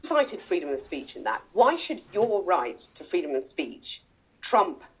cited freedom of speech in that. Why should your right to freedom of speech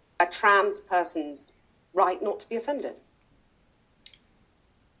trump a trans person's right not to be offended?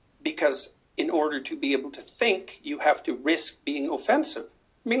 Because in order to be able to think, you have to risk being offensive.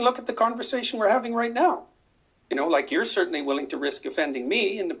 I mean, look at the conversation we're having right now. You know, like you're certainly willing to risk offending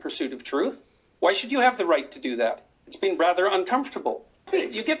me in the pursuit of truth. Why should you have the right to do that? It's been rather uncomfortable.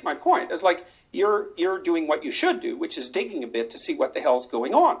 You get my point. It's like you're doing what you should do, which is digging a bit to see what the hell's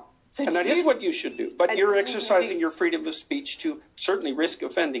going on. So and that is what you should do. But you're exercising your freedom of speech to certainly risk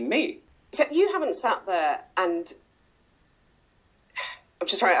offending me. Except you haven't sat there and... I'm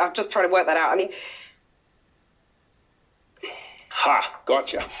just trying to work that out. I mean... Ha!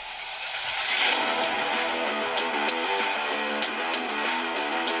 Gotcha.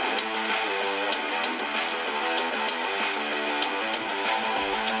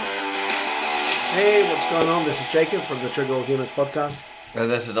 Hey, what's going on? This is Jacob from the Trigger All Humans podcast. And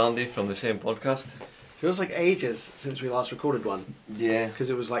this is Andy from the same podcast. Feels like ages since we last recorded one. Yeah. Because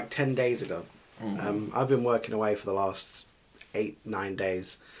it was like 10 days ago. Mm-hmm. I've been working away for the last 8-9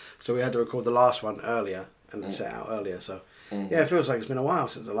 days. So we had to record the last one earlier and then set out earlier. So yeah, it feels like it's been a while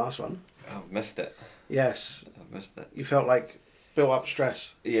since the last one. I've missed it. Yes. I've missed it. You felt like built up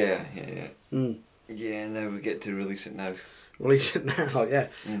stress. Yeah. Yeah, now we get to release it now. Release it now, yeah.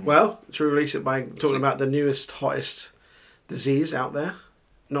 Mm-hmm. Well, should we release it by talking about the newest, hottest disease out there?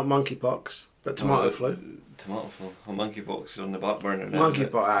 Not monkeypox, but tomato flu. Tomato flu. Well, monkeypox is on the back burner now.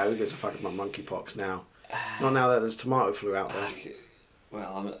 Monkeypox, who gives a fuck about monkeypox now? Not now that there's tomato flu out there.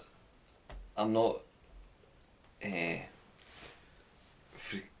 Well, I'm not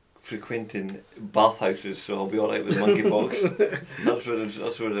frequenting bathhouses, so I'll be alright with monkeypox.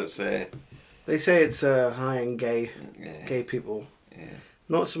 That's where it's They say it's high in gay people. Yeah.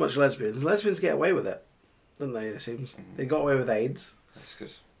 Not so much lesbians. Lesbians get away with it, don't they, it seems. Mm-hmm. They got away with AIDS. That's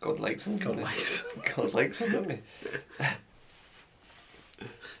because God likes them. God likes them, doesn't he?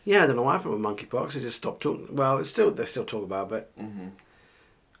 Yeah, I don't know what happened with monkeypox. They just stopped talking. Well, they still talk about it. But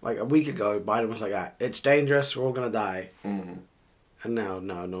like a week ago, Biden was like, it's dangerous, we're all going to die. Mm-hmm. And now,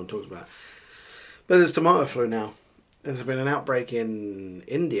 no one talks about it. But there's tomato flu now. There's been an outbreak in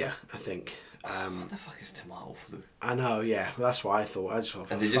India, I think. What the fuck is tomato flu? I know, yeah. That's what I thought. Are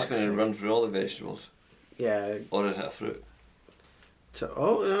they just going to run through all the vegetables? Yeah. Or is it a fruit?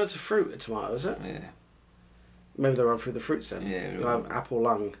 No, it's a fruit, a tomato, is it? Yeah. Maybe they'll run through the fruits then. Yeah. We'll have apple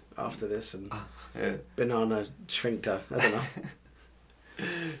lung after this and banana sphincter. I don't know.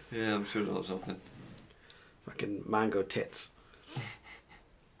 Yeah, I'm sure they'll have something. Fucking mango tits.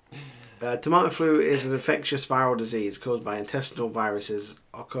 Tomato flu is an infectious viral disease caused by intestinal viruses.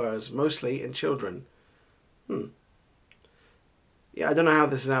 Occurs mostly in children. Yeah, I don't know how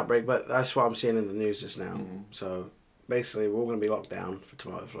this is an outbreak, but that's what I'm seeing in the news just now. Mm-hmm. So basically, we're all going to be locked down for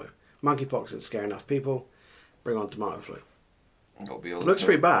tomato flu. Monkeypox isn't scare enough people. Bring on tomato flu. It looks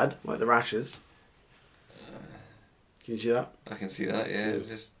pretty bad, like the rashes. Can you see that? I can see that. Yeah, it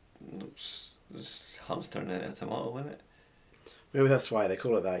just looks. It's hamstering into a tomato, isn't it? Maybe that's why they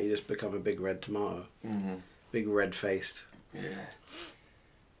call it that. You just become a big red tomato. Mm-hmm. Big red faced. Yeah.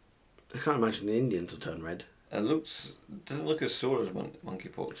 I can't imagine the Indians will turn red. It doesn't look as sore as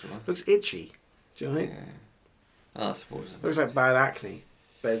monkeypox. Looks itchy. Do you think? Yeah. I suppose. It looks like bad acne,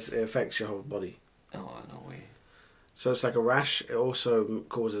 but it affects your whole body. Oh, no way. So it's like a rash. It also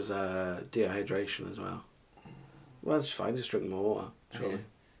causes dehydration as well. Well, that's fine. Just drink more water, surely. Yeah,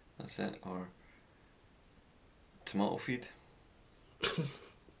 that's it. Or tomato feed.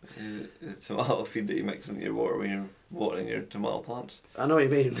 The tomato feed that you mix into your water when you're watering your tomato plants. I know what you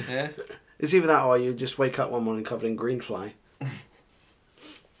mean. Yeah. It's either that or you just wake up one morning covered in green fly.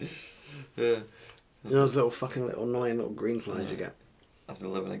 Yeah. You know those little annoying little green flies you get? Have to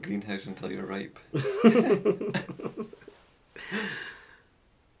live in a greenhouse until you're ripe.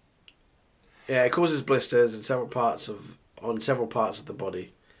 Yeah, it causes blisters in several parts of the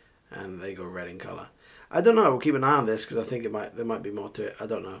body, and they go red in colour. I don't know. We'll keep an eye on this because I think there might be more to it. I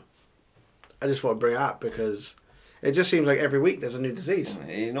don't know. I just thought I'd bring it up because it just seems like every week there's a new disease.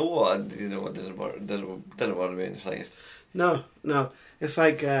 You know what? Didn't bother me in the slightest. No. It's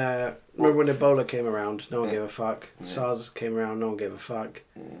like remember when Ebola came around? No one gave a fuck. Yeah. SARS came around. No one gave a fuck.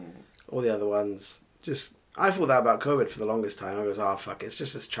 All the other ones just. I thought that about COVID for the longest time. I was, fuck, it's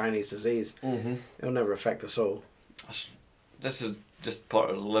just this Chinese disease. Mm-hmm. It'll never affect us all. This is just part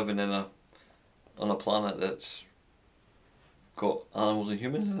of living on a planet that's got animals and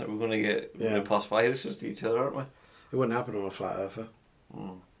humans in it. We're going to get pass viruses to each other, aren't we? It wouldn't happen on a flat earther.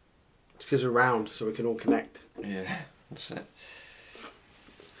 It's because we're round, so we can all connect. Yeah, that's it.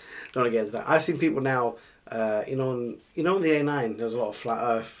 Don't want to get into that. I've seen people now You know, on the A9, there's a lot of flat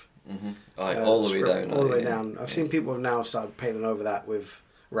Earth. Mm-hmm. All the way down. All the way down. I've seen people have now started painting over that with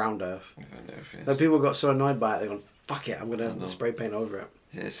round Earth. Round Earth, yes. So people got so annoyed by it, they're going, fuck it, I'm going to spray paint over it.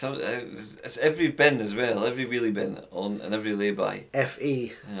 Yeah, it's every bin as well, every wheelie bin and every lay-by.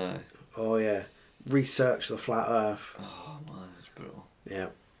 FE. Yeah. Oh, yeah. Research the flat Earth. Oh, man, it's brutal. Yeah.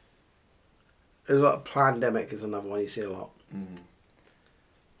 There's a lot of Plandemic is another one you see a lot. Mm-hmm.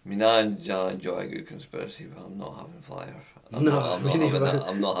 I mean, I enjoy a good conspiracy, but I'm not having Fly Earth. I'm not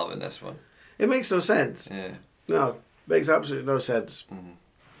having this one. It makes no sense. Yeah. No, makes absolutely no sense. Mm-hmm.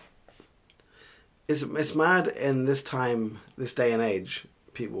 It's mad in this time, this day and age,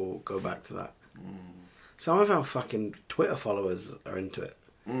 people go back to that. Mm. Some of our fucking Twitter followers are into it.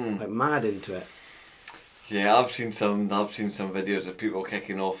 Like mad into it. Yeah, I've seen some videos of people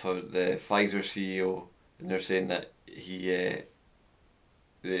kicking off of the Pfizer CEO, and they're saying that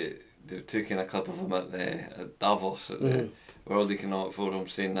they've taken a clip of him at Davos at the World Economic Forum,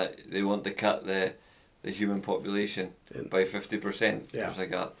 saying that they want to cut the human population by 50%. Yeah. I was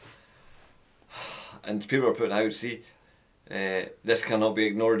like that. And people are putting out, see, this cannot be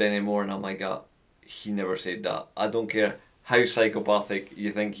ignored anymore, and I'm like, he never said that. I don't care how psychopathic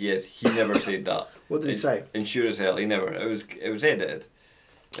you think he is, he never said that. What did he say? And sure as hell, he never. It was edited.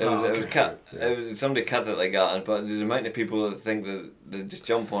 It was cut. Yeah. It was somebody cut it like that, but the amount of people that think that they just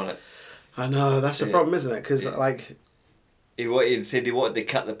jump on it. I know, that's the problem, isn't it? Because like, he said he wanted to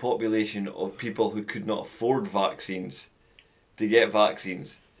cut the population of people who could not afford vaccines to get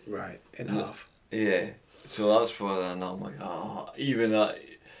vaccines. Right, in half. Yeah, so that's what I'm like. Even that.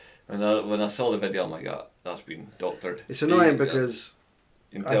 When I saw the video, I'm like, that's been doctored. It's annoying because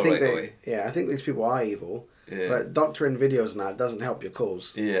I think these people are evil. Yeah. But doctoring videos and that doesn't help your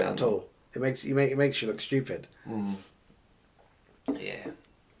cause at all. It makes you look stupid. Mm. Yeah.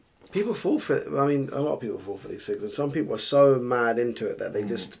 People fall for it. I mean, a lot of people fall for these things, and some people are so mad into it that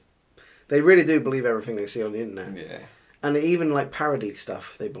they really do believe everything they see on the internet. Yeah. And even like parody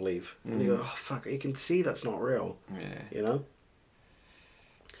stuff, they believe. And you go, oh fuck! You can see that's not real. Yeah. You know.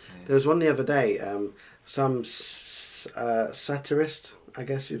 Yeah. There was one the other day. Some satirist, I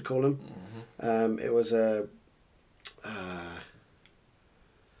guess you'd call him. Mm-hmm.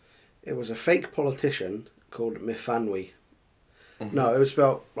 It was a fake politician called Mifanwi. Mm-hmm. No, it was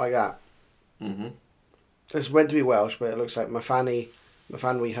spelled like that. Mm-hmm. It's meant to be Welsh, but it looks like Mifanwi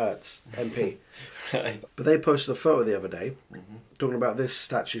Hertz, MP. Right. But they posted a photo the other day talking about this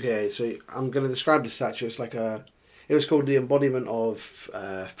statue here. So I'm going to describe this statue. It's like it was called the embodiment of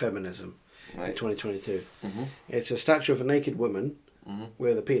feminism in 2022. Mm-hmm. It's a statue of a naked woman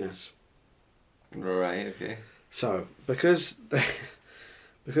with a penis. Right, okay. So, because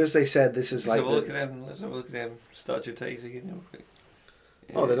they said this is like... Let's have a look at them statue titties again. Yeah.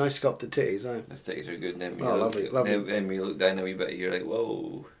 Oh, they're nice sculpted titties, eh? Those titties are good. Then lovely. Then we look down a wee bit, you're like,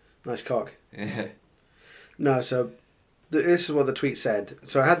 whoa. Nice cock. Yeah. No, so this is what the tweet said.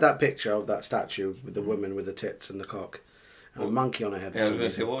 So I had that picture of that statue with the woman with the tits and the cock and a monkey on her head. Yeah, I was going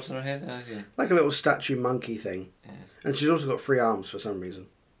to say, what's on her head? Yeah. Like a little statue monkey thing. Yeah. And she's also got 3 arms for some reason.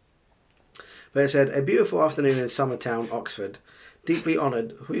 But it said, a beautiful afternoon in Summertown, Oxford. Deeply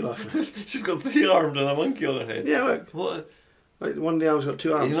honoured. Who are you laughing at? She's got 3 arms and a monkey on her head. Yeah, look. What? Like one of the arms got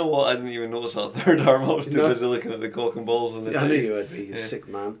 2 arms. You know what? I didn't even notice that 3rd arm. I was too busy looking at the cock and balls and the I knew you would be, you sick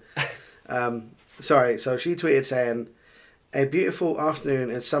man. Sorry, so she tweeted saying, a beautiful afternoon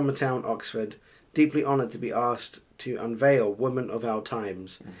in Summertown, Oxford. Deeply honoured to be asked to unveil Woman of Our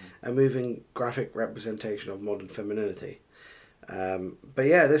Times, a moving graphic representation of modern femininity. But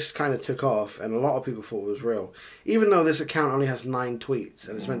yeah, this kind of took off, and a lot of people thought it was real. Even though this account only has 9 tweets,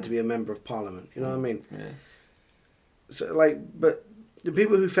 and it's meant to be a member of Parliament. You know what I mean? Yeah. So, like, but the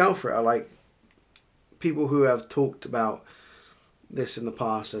people who fell for it are, like, people who have talked about this in the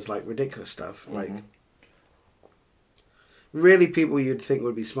past as, like, ridiculous stuff. Like, really people you'd think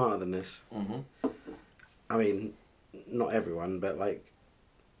would be smarter than this. I mean, not everyone, but, like,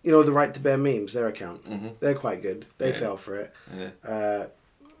 you know, the Right to Bear memes, their account. They're quite good. They fell for it. Yeah.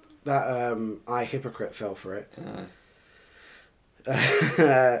 That I Hypocrite fell for it.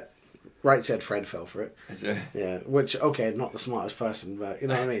 Right Said Fred fell for it. Yeah. Which, okay, not the smartest person, but you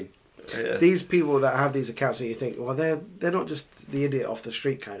know what I mean? Yeah. These people that have these accounts that you think, well, they're not just the idiot off the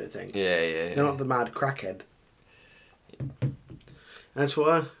street kind of thing. Yeah. They're not the mad crackhead. And it's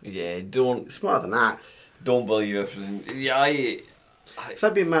what? Yeah, don't... Smarter than that. Don't believe everything. Yeah, it's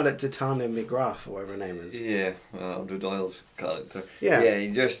like being mad at Titania McGrath or whatever her name is. Yeah, Andrew Doyle's character. Yeah. Yeah,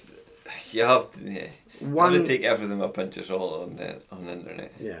 you have to, have to take everything with a pinch of salt on the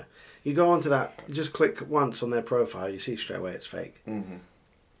internet. Yeah. You go onto that, you just click once on their profile, you see straight away it's fake.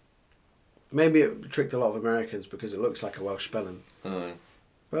 Maybe it tricked a lot of Americans because it looks like a Welsh spelling.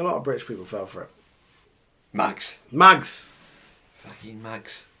 But a lot of British people fell for it. Mags. Fucking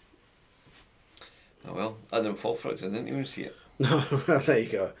Mags. Oh well, I didn't fall for it 'cause I didn't even see it. No, there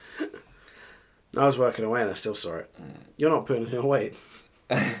you go. I was working away and I still saw it. You're not putting it away.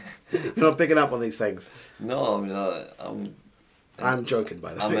 You're not picking up on these things. No, I mean, I'm joking,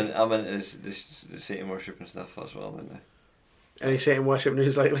 by the way. I'm into the Satan worship and stuff. That's what I'm into. Any Satan worship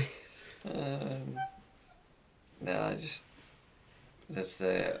news lately? Nah, just that's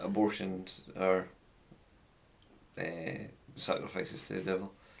the abortions or sacrifices to the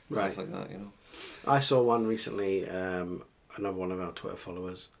devil, right? Stuff like that, you know. I saw one recently. Another one of our Twitter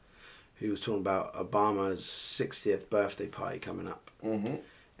followers, who was talking about Obama's 60th birthday party coming up,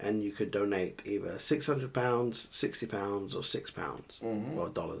 and you could donate either £600, £60, or £6, or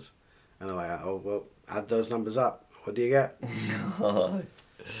dollars, and they're like, oh well, add those numbers up. What do you get? I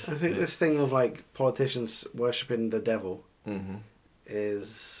think this thing of like politicians worshipping the devil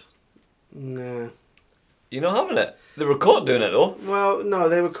is, nah. You're not having it. They were caught doing it though. Well, no,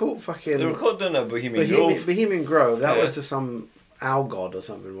 they were caught fucking. They were caught doing it. Bohemian Grove. Bohemian Grove. That was to some owl god or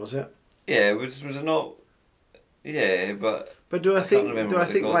something, was it? Yeah, was it not? Yeah, but. But do I think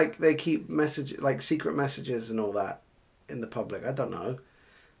like they keep secret messages and all that in the public? I don't know.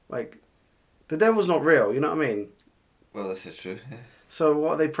 Like, the devil's not real. You know what I mean? Well, this is true. Yeah. So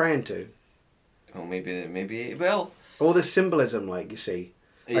what are they praying to? Well, maybe. Well, all this symbolism, like you see,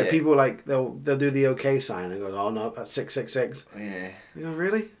 like people like they'll do the OK sign and go, oh no, that's 666. Yeah. You go,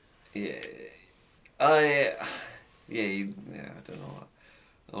 really? Yeah. I don't know.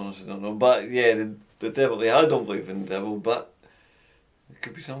 I honestly don't know. But yeah, the devil. Yeah, I don't believe in the devil, but there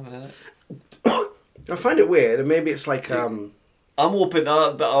could be something in it. I find it weird, and maybe it's like I'm open.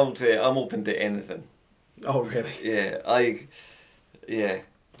 But I'll say I'm open to anything. Oh really? Yeah.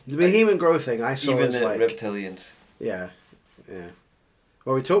 The Bohemian Grove thing I saw even was the like reptilians. Yeah.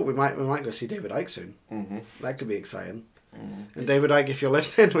 Well, we might go see David Icke soon. That could be exciting. And David Icke, if you're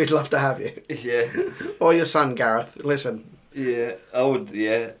listening, we'd love to have you. Yeah. Or your son Gareth. Listen. Yeah, I would.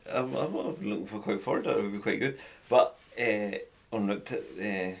 Yeah, I'm looking quite forward to it. It would be quite good. But talking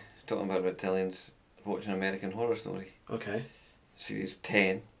about reptilians, watching American Horror Story. Okay. Series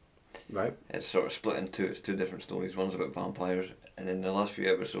 10. Right. It's sort of split into it's two different stories. One's about vampires, and then the last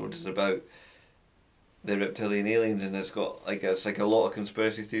few episodes is about the reptilian aliens, and it's like a lot of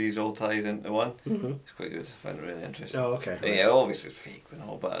conspiracy theories all tied into one. It's quite good. I find it really interesting. Oh, okay. Right. Yeah, obviously it's fake and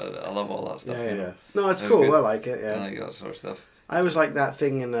all, but I love all that stuff. Yeah. No, it's cool. Good. I like it. Yeah. I like that sort of stuff. I always like that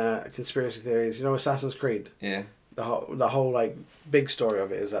thing in conspiracy theories. You know, Assassin's Creed. Yeah. The whole like big story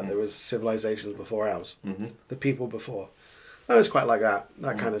of it is that there was civilizations before ours. The people before. I always quite like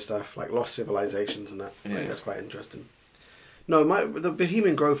that kind of stuff, like lost civilizations and that. I think that's quite interesting. No, the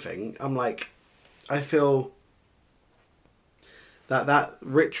Bohemian Grove thing, I'm like, I feel that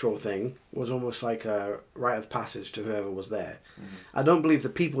ritual thing was almost like a rite of passage to whoever was there. I don't believe the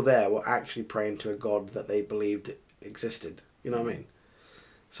people there were actually praying to a god that they believed existed. You know what I mean?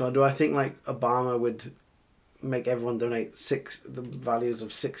 So do I think like Obama would make everyone donate the values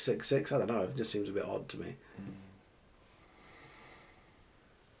of 666? I don't know. It just seems a bit odd to me.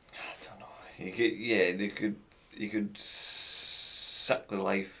 I don't know. You could suck the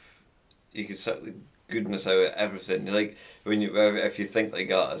life. You could suck the goodness out of everything. Like if you think like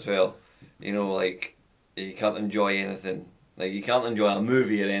that as well, you know, like you can't enjoy anything. Like you can't enjoy a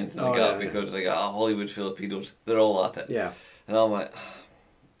movie or anything like that because like Hollywood Filipinos, they're all at it. Yeah. And I'm like,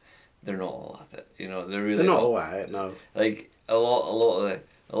 they're not all at it. You know, they're not all at it. No. Like a lot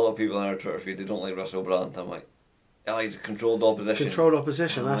of people on our Twitter feed, they don't like Russell Brand. I'm like, oh, he's a controlled opposition. Controlled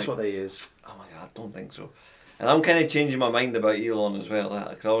opposition. That's like, what they use. Oh my god, I don't think so. And I'm kind of changing my mind about Elon as well.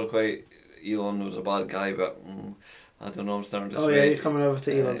 Like, I was quite Elon was a bad guy, but I don't know. I'm starting to. Oh yeah, you're coming over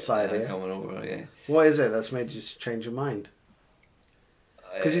to Elon's side. Yeah, coming over. Yeah. What is it that's made you change your mind?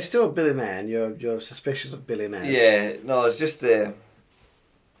 Because he's still a billionaire, and you're suspicious of billionaires. Yeah, no, it's just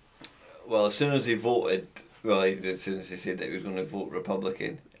well, as soon as he voted, as soon as he said that he was going to vote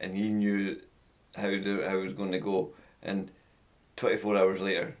Republican, and he knew how it was going to go, and 24 hours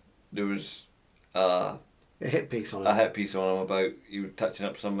later, there was a hit piece on him. A hit piece on him about you touching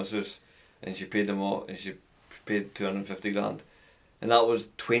up some masseuse, and she paid him off, and she paid $250,000, and that was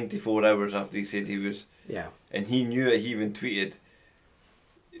 24 hours after he said he was. Yeah. And he knew it. He even tweeted,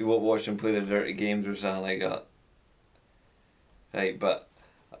 "You won't watch him play the dirty games" or something like that. Right, but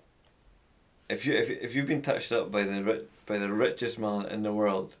if you've been touched up by the richest man in the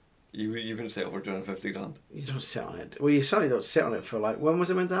world, you wouldn't settle for $250,000. You don't sit on it. Well, you certainly don't sit on it for like, when was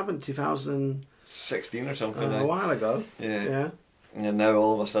it meant to happen? 2016 or something. A while ago. Yeah. And now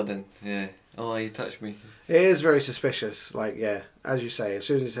all of a sudden, Oh, he touched me. It is very suspicious. Like, yeah, as you say, as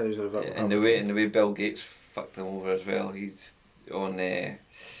soon as he said he was going to vote, And the way Bill Gates fucked him over as well. He's on in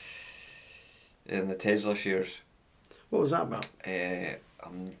the Tesla shares. What was that about? I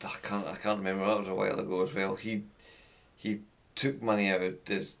can't remember. That was a while ago as well. He took money out of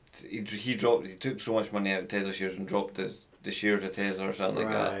he took so much money out of Tesla shares and dropped the shares of Tesla or something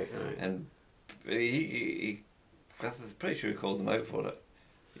like that. Right. And he I'm pretty sure he called him out for it.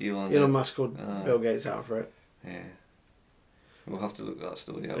 Elon Musk called Bill Gates out for it. Yeah. We'll have to look that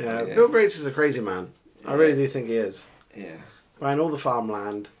story up. Yeah, Bill Gates is a crazy man. I really do think he is. Yeah. Buying all the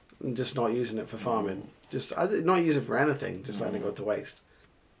farmland and just not using it for farming. Just not using it for anything, just letting it go to waste.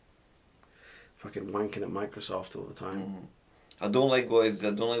 Fucking wanking at Microsoft all the time. I don't like what he's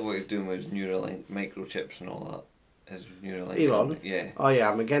doing with his Neuralink microchips and all that. His Neuralink. Elon? Yeah. Oh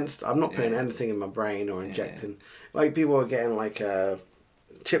yeah, I'm not putting anything in my brain or injecting. Like people are getting like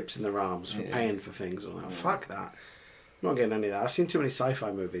chips in their arms for paying for things and all that. Fuck that. I'm not getting any of that. I've seen too many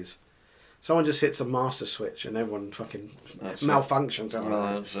sci-fi movies. Someone just hits a master switch and everyone fucking malfunctions.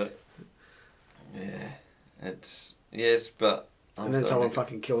 That's it. Yeah. But... and then someone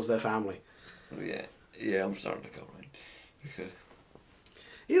fucking kills their family. Yeah, I'm starting to go right. Because...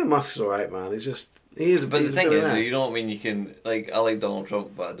 Elon Musk's alright, man. He is. But the thing is, you know what I mean. You can I like Donald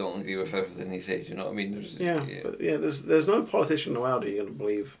Trump, but I don't agree with everything he says. You know what I mean? There's no politician in the world that you're gonna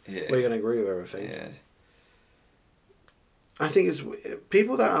believe. Yeah. Where you're gonna agree with everything. Yeah. I think it's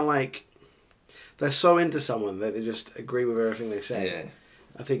people that are like, they're so into someone that they just agree with everything they say. Yeah.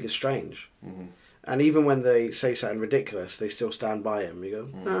 I think it's strange. Mm-hmm. And even when they say something ridiculous, they still stand by him. You go,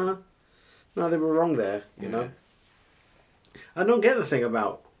 no, they were wrong there. You know. I don't get the thing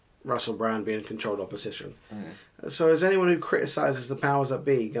about Russell Brand being controlled opposition. So is anyone who criticises the powers that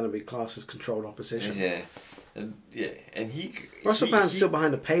be going to be classed as controlled opposition? Yeah. And Russell Brand's still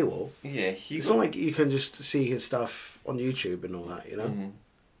behind a paywall. Yeah, it's not like you can just see his stuff on YouTube and all that, you know.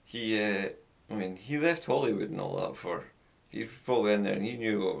 Mm-hmm. He left Hollywood and all that for. He was probably in there and he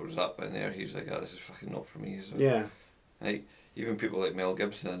knew what was up in there. He's like, this is fucking not for me. So, yeah. Like even people like Mel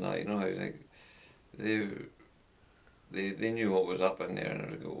Gibson and that, you know how they knew what was up in there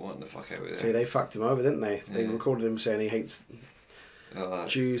and they go, what the fuck out of there. See, they fucked him over, didn't they? They recorded him saying he hates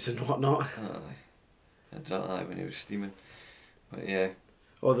Jews and whatnot. Exactly, when he was steaming. But yeah.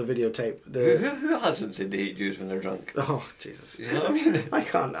 Or the videotape. Who hasn't said they hate Jews when they're drunk? Oh, Jesus. You know what I mean? I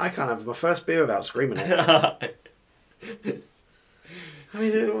can't have my first beer without screaming it. I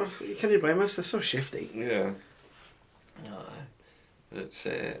mean, can you blame us? They're so shifty. Yeah. It's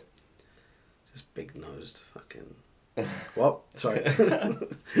just big-nosed fucking... What? Sorry.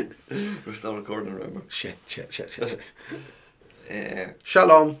 We're still recording, remember? Shit. Yeah.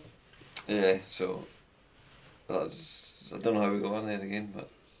 Shalom. Yeah, so... I don't know how we go on there again, but...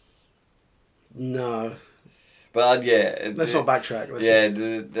 No. But let's not backtrack.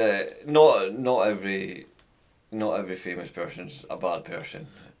 Not every famous person's a bad person.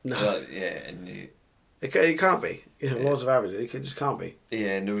 No. But, and it can't be. Laws of averages. It just can't be.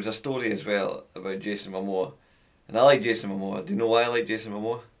 Yeah, and there was a story as well about Jason Momoa, and I like Jason Momoa. Do you know why I like Jason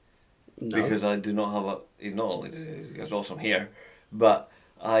Momoa? No. Because I do not have he not only does he has awesome hair, but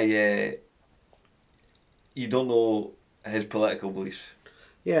you don't know his political beliefs.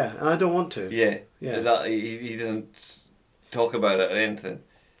 Yeah, and I don't want to. Yeah. He doesn't talk about it or anything.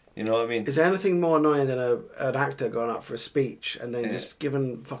 You know what I mean? Is there anything more annoying than an actor going up for a speech and then just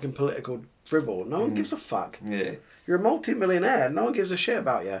giving fucking political dribble? No one gives a fuck. Yeah. You're a multi-millionaire. No one gives a shit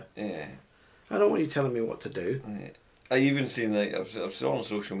about you. Yeah. I don't want you telling me what to do. Yeah. I even seen I've saw on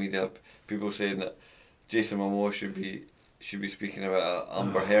social media people saying that Jason Momoa should be speaking about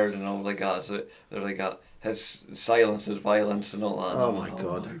Amber Heard and all like that. So they're like his silence is violence and all that. Oh my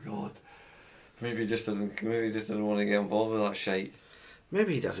god. Maybe he just doesn't want to get involved with that shit.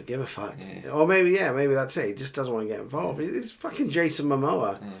 Maybe he doesn't give a fuck. Yeah. Or maybe that's it. He just doesn't want to get involved. He's fucking Jason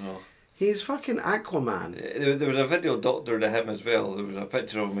Momoa. I don't know. He's fucking Aquaman. There was a video doctored to him as well. There was a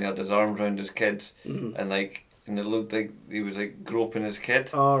picture of him. He had his arms around his kids, and it looked like he was like groping his kid.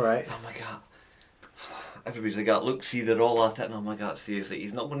 All right. Oh my god. Everybody's like, look, see, they're all at it. And oh my god, seriously,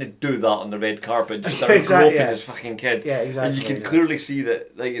 he's not going to do that on the red carpet. Just start groping his fucking kid. Yeah, exactly. And you can clearly see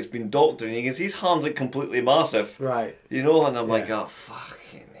that like it's been doctored, and you can see his hands like completely massive. Right. You know, and I'm like, oh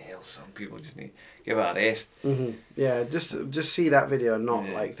fucking hell, some people just need to give it a rest. Mm-hmm. Yeah, just see that video and not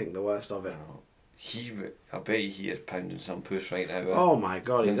think the worst of it. I bet he is pounding some puss right now. Oh my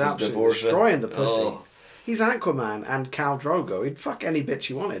god, he's absolutely destroying the pussy. He's Aquaman and Khal Drogo. He'd fuck any bitch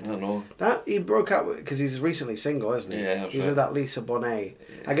he wanted. I know. That he broke up because he's recently single, isn't he? Yeah, that's He's right. with that Lisa Bonet.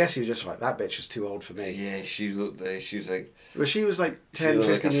 Yeah. I guess he was just like, that bitch is too old for me. Yeah, she looked. She was like. Well, she was like She 10, looked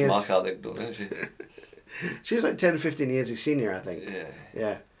 15 like a years. smack addict, though, didn't she? She was like 10, 15 years his senior, I think. Yeah.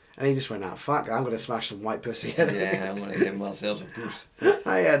 Yeah. And he just went, out, fuck, I'm going to smash some white pussy. Yeah, I'm gonna get myself a puss.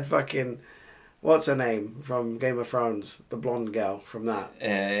 I had fucking, what's her name from Game of Thrones? The blonde girl from that.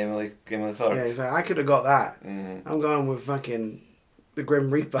 Emily Clark. Yeah, he's like, I could have got that. Mm. I'm going with fucking the Grim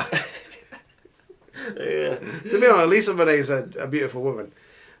Reaper. Yeah. To be honest, Lisa Bonet's a beautiful woman.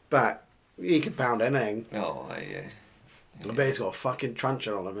 But he could pound anything. Oh, yeah. I bet he's got a fucking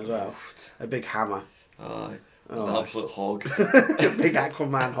truncheon on him as well. A big hammer. Aye. Oh. An absolute hog. Big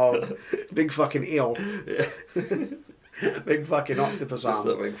Aquaman hog. Big fucking eel. Yeah. Big fucking octopus Just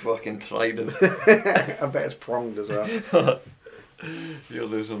a arm. big fucking trident. I bet it's pronged as well. You'll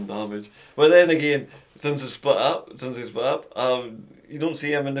do some damage. But then again, since it's split up, you don't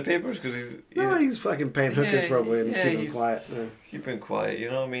see him in the papers because he's No, he's fucking paying hookers Yeah, probably and yeah, keeping he's- quiet. Yeah. keeping quiet, you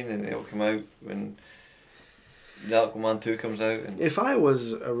know what I mean? And he'll come out when the Aquaman 2 comes out. And If I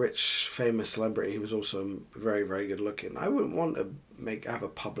was a rich, famous celebrity who was also very, very good looking, I wouldn't want to have a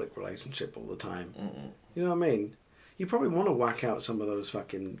public relationship all the time. You know what I mean? You probably want to whack out some of those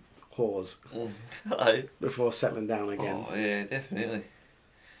fucking whores Aye. before settling down again. Oh, yeah, definitely.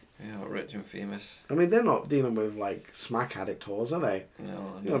 Yeah, rich and famous. I mean, they're not dealing with like smack addict whores, are they?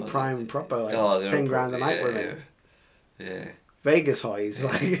 No, You know, prime proper, like they're 10 grand a night yeah, women. Yeah. Vegas hoys,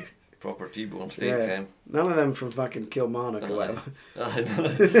 like. Proper T-bone steak Yeah. time. None of them from fucking Kilmarnock or whatever. Aye, none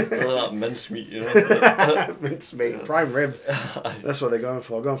of that mincemeat, you know. Mincemeat, prime rib. That's what they're going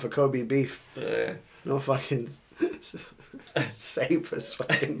for. Going for Kobe beef. Yeah. No fucking Sabres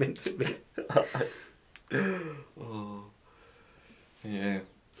fucking mincemeat. Oh. Yeah.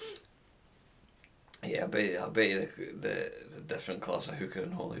 Yeah, I bet you the different class of hooker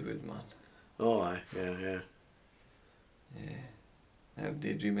in Hollywood, man. Oh, aye. Yeah. Yeah. I'm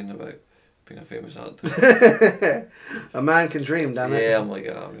daydreaming about being a famous actor. A man can dream, damn it. Yeah, I'm like,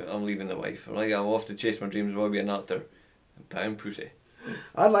 I'm leaving the wife. I'm like, I'm off to chase my dreams of being an actor and pound pussy.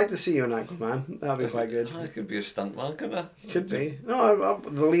 I'd like to see you in Aquaman. That'd be quite good. I could be a stuntman, couldn't I? Could be. No,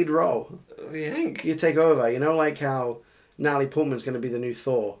 I'm the lead role. What do you think? You take over. You know, like how Natalie Portman's going to be the new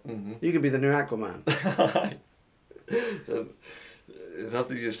Thor. Mm-hmm. You could be the new Aquaman. It'd have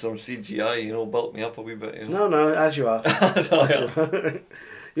to use some CGI, you know, bulk me up a wee bit, you know. No, as you are. As you Oh, are.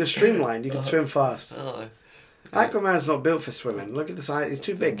 You're streamlined. You can swim fast. yeah. Aquaman's not built for swimming. Look at the size. He's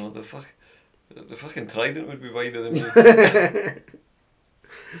too big. No, the fucking trident would be wider than me.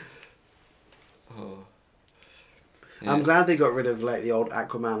 Oh. Yeah. I'm glad they got rid of like the old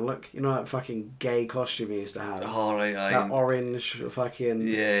Aquaman look. You know that fucking gay costume he used to have. Oh, right, aye. That orange fucking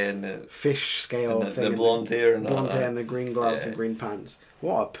Yeah, and the fish scale and thing. the blonde hair and all blonde that. hair and the green gloves Yeah. and green pants.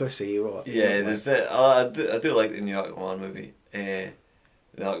 What a pussy! What? Yeah, there's that. I do like the new Aquaman movie. The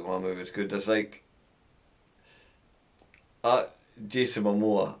Aquaman movie is good. There's like, Jason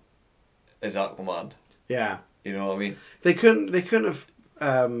Momoa is Aquaman. Yeah. You know what I mean? They couldn't have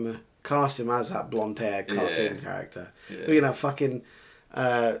cast him as that blonde hair cartoon character. Yeah. We're gonna have fucking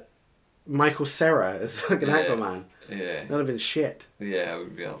Michael Cera as fucking Yeah. Aquaman. Yeah. That'd have been shit. Yeah, it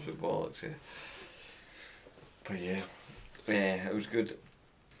would be absolute bollocks. Yeah. But yeah, it was good.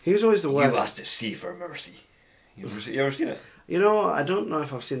 He was always the worst. You asked to see for mercy. You ever seen it? You know what? I don't know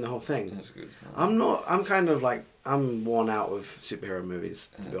if I've seen the whole thing. That's good. I'm kind of like, I'm worn out with superhero movies,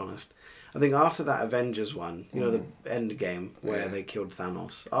 to be honest. I think after that Avengers one, you know, the end game where they killed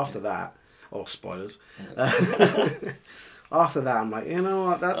Thanos. After that, spoilers. After that, I'm like, you know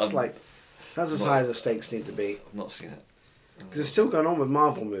what? That's as high as the stakes need to be. I've not seen it. Because it's still going on with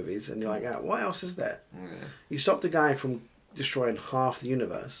Marvel movies, and you're like, what else is there? Yeah. You stopped a guy from destroying half the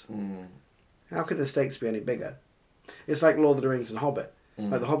universe. Mm. How could the stakes be any bigger? It's like Lord of the Rings and Hobbit.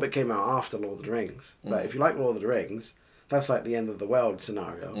 Like the Hobbit came out after Lord of the Rings, but if you like Lord of the Rings, that's like the end of the world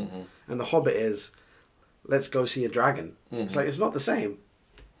scenario. And the Hobbit is, let's go see a dragon. It's like, it's not the same.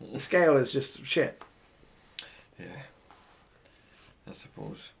 The scale is just shit. Yeah. I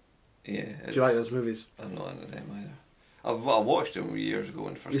suppose. Yeah. Do you like those movies? I'm not into them either. I watched them years ago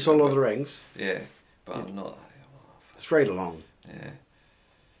when first. You saw Lord of the Rings? Yeah, but I'm not. It's very long. Yeah.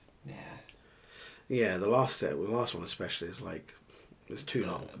 Yeah. Yeah, the last one especially is like, it's too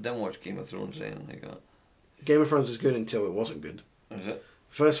long. I didn't watch Game of Thrones then. I got. Game of Thrones was good until it wasn't good. Is it?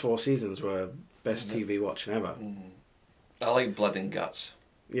 First 4 seasons were best TV watching ever. I like blood and guts.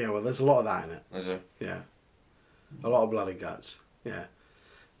 Yeah, well, there's a lot of that in it. Is there? Yeah. A lot of blood and guts. Yeah.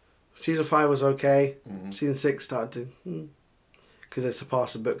 Season 5 was okay. Season 6 started to... Because they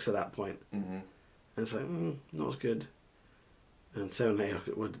surpassed the books at that point. And it's like, not as good. And 7 and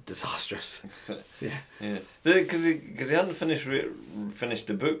 8 were disastrous. Yeah. Yeah. Because he hadn't finished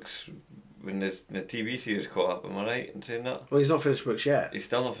the books when the TV series caught up, am I right in saying that? Well, he's not finished books yet. He's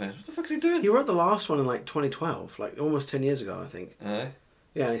still not finished. What the fuck's he doing? He wrote the last one in like 2012, like almost 10 years ago, I think. Aye.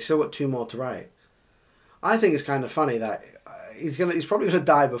 Yeah, and he's still got 2 more to write. I think it's kind of funny that he's probably gonna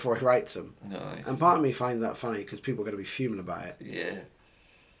die before he writes them. No. And part of me finds that funny because people are gonna be fuming about it. Yeah.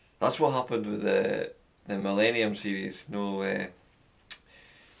 That's what happened with the Millennium series. No,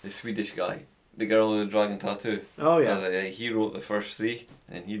 the Swedish guy, the girl with the dragon tattoo. Oh yeah. He wrote the first 3,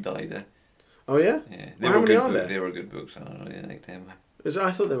 and he died. Oh yeah. Yeah. Well, how many are there? They were good books. I don't really like them.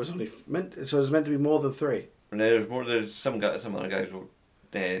 I thought there was only so it was meant to be more than 3. And there's more. There's some other guys wrote.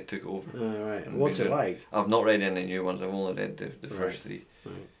 Took it over. Oh right. What's it like? I've not read any new ones. I've only read the first 3.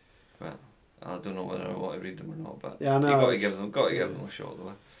 Right. But I don't know whether I want to read them or not. But yeah, I know. You got to give them a shot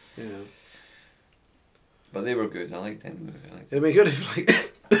though. Yeah. But they were good. I liked them. It'd be good if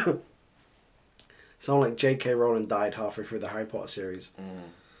like someone like J.K. Rowling died halfway through the Harry Potter series,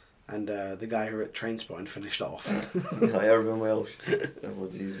 and the guy who wrote Trainspotting finished off. Like Irvin Welsh. Oh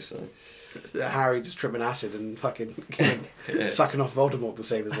Jesus! Harry just tripping acid and fucking sucking off Voldemort to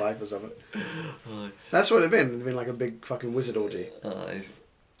save his life or something. That's what it'd been. It'd been like a big fucking wizard orgy.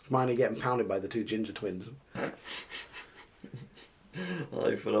 Hermione getting pounded by the 2 ginger twins.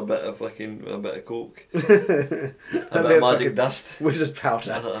 For a bit of coke, a bit of magic dust, wizard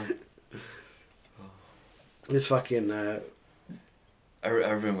powder. It's fucking.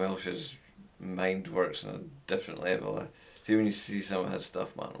 Irvin Welsh's mind works on a different level. See when you see some of his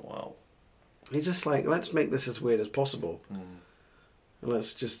stuff, man. Wow. He's just like, let's make this as weird as possible, and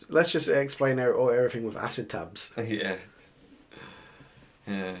let's just explain everything with acid tabs. Yeah.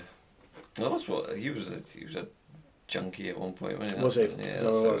 Yeah. Well, that's what he was. He was a junkie at one point, wasn't he? Was he? Yeah,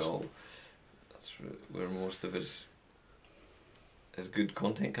 that's where most of his good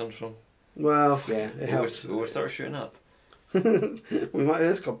content comes from. Well, yeah, it helps. We'll start shooting up.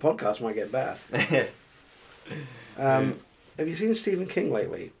 This podcast might get better. Have you seen Stephen King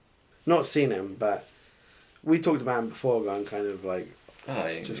lately? Not seen him, but we talked about him before, going kind of like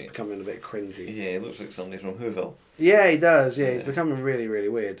just becoming a bit cringy. Yeah, he looks like somebody from Whoville. Yeah, he does. Yeah, he's becoming really, really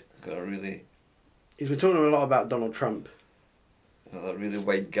weird. He's been talking a lot about Donald Trump. That really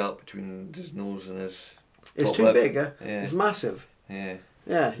wide gap between his nose and his. It's too big. Yeah. It's massive. Yeah.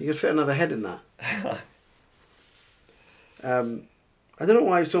 Yeah, you could fit another head in that. I don't know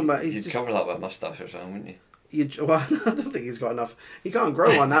why he's talking about. You'd cover that with a moustache or something, wouldn't you? Well, I don't think he's got enough. He can't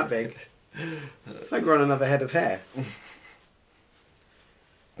grow one that big. It's like growing another head of hair.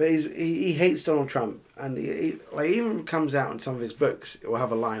 But he hates Donald Trump, and he even comes out in some of his books. It will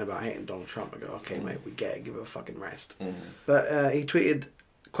have a line about hating Donald Trump. I go, okay, mate, we get it. Give it a fucking rest. But he tweeted,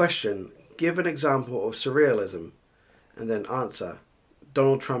 question: give an example of surrealism, and then answer: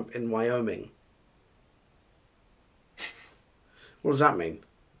 Donald Trump in Wyoming. What does that mean?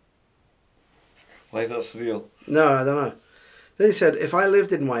 Why is that surreal? No, I don't know. Then he said, if I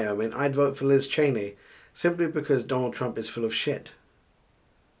lived in Wyoming, I'd vote for Liz Cheney, simply because Donald Trump is full of shit.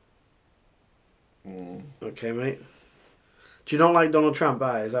 Okay, mate. Do you not like Donald Trump?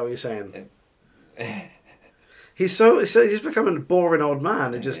 Is that what you're saying? He's becoming a boring old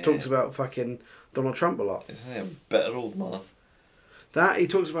man who just talks about fucking Donald Trump a lot. Isn't he a bitter old man? He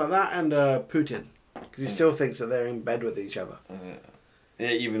talks about that and Putin, because he still thinks that they're in bed with each other.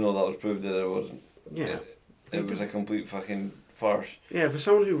 Yeah, even though that was proved that it wasn't. Yeah. It was a complete fucking farce. Yeah, for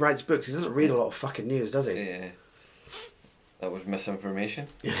someone who writes books, he doesn't read a lot of fucking news, does he? Yeah. That was misinformation.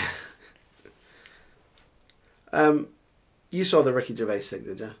 You saw the Ricky Gervais thing,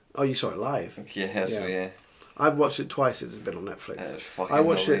 did you? Oh, you saw it live? Yeah. I've watched it twice. It's been on Netflix. It's fucking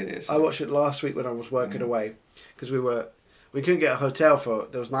hilarious. I watched it last week when I was working away, because we couldn't get a hotel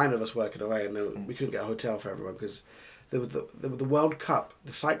there was 9 of us working away, and we couldn't get a hotel for everyone because the World Cup,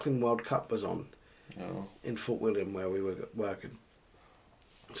 the cycling World Cup was on in Fort William where we were working.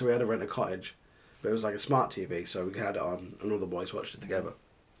 So we had to rent a cottage, but it was like a smart TV, so we had it on, and all the boys watched it together.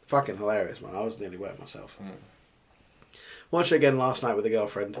 Fucking hilarious, man. I was nearly wet myself. Watched it again last night with a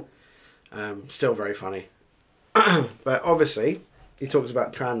girlfriend. Still very funny. But obviously, he talks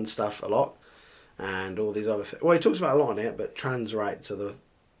about trans stuff a lot, and all these other things. Well, he talks about a lot on it, but trans rights are the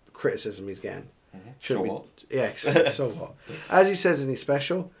criticism he's getting. What? Yeah, so what? As he says in his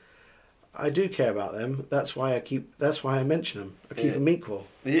special, I do care about them. That's why I mention them. I keep them equal.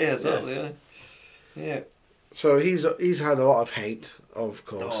 Yeah, exactly. Yeah. So he's had a lot of hate, of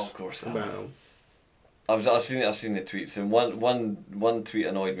course. Oh, of course. About him. I've seen the tweets, and one tweet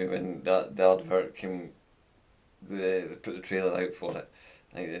annoyed me when the advert came. They put the trailer out for it,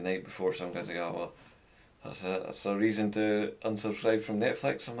 like the night before, some guys like, oh well, that's a reason to unsubscribe from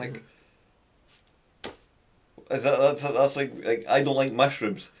Netflix. I'm like, is that's like I don't like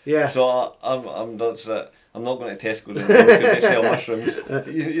mushrooms. Yeah. So I'm that's it. I'm not going to Tesco's anymore because they sell mushrooms.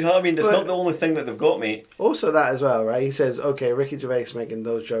 You know what I mean? It's not the only thing that they've got, mate. Also that as well, right? He says, okay, Ricky Gervais making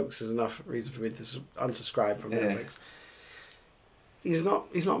those jokes is enough reason for me to unsubscribe from Netflix. He's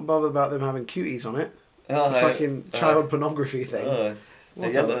not bothered about them having cuties on it. The fucking child pornography thing. He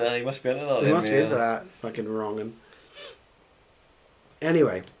must be into that. He must be into that. Fucking wronging.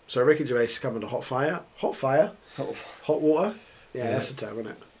 Anyway, so Ricky Gervais is coming to Hot Fire. Hot Fire? Hot water? Yeah, that's the term,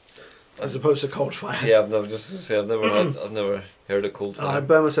 isn't it? As opposed to Cold Fire. Yeah, I've never heard of Cold Fire. I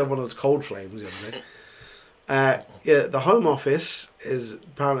burned myself one of those cold flames the other day. Yeah, the Home Office is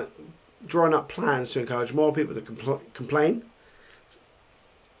apparently drawing up plans to encourage more people to complain.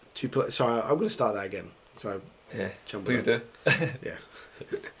 Sorry, I'm going to start that again. So please do. Yeah.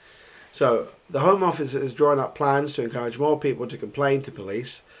 So the Home Office is drawing up plans to encourage more people to complain to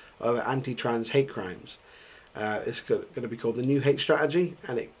police over anti-trans hate crimes. It's going to be called the New Hate Strategy,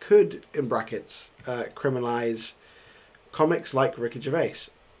 and it could, in brackets, criminalise comics like Ricky Gervais.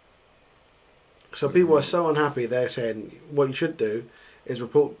 So people are so unhappy, they're saying what you should do is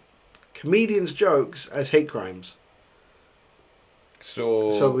report comedians' jokes as hate crimes.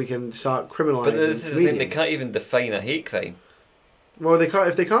 So we can start criminalising comedians. But they can't even define a hate crime. Well, they can't.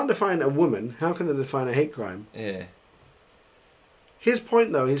 If they can't define a woman, how can they define a hate crime? Yeah. His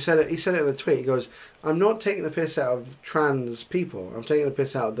point, though, he said it in a tweet. He goes, "I'm not taking the piss out of trans people. I'm taking the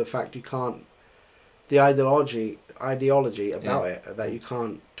piss out of the fact you can't, the ideology about it, that you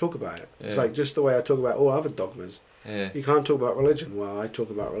can't talk about it. It's like just the way I talk about all other dogmas. You can't talk about religion. Well, I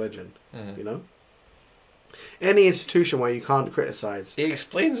talk about religion. You know." Any institution where you can't criticise. He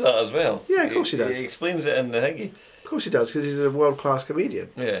explains that as well. Yeah, of course he does. He explains it in the thingy. Of course he does, because he's a world-class comedian.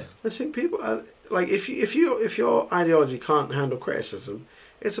 Yeah. I think people like if your ideology can't handle criticism,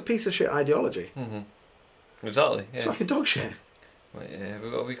 it's a piece of shit ideology. Mm-hmm. Exactly. Yeah. It's fucking dog shit. Right, yeah, have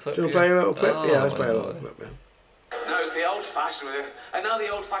we got a wee clip? Do you want to play a little clip? Yeah, let's play a little clip. Yeah. No, it's the old-fashioned with it. And now the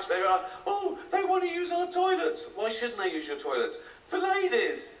old-fashioned, they're like, oh, they want to use our toilets. Why shouldn't they use your toilets? For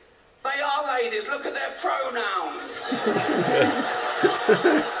ladies. They are ladies. Look at their pronouns.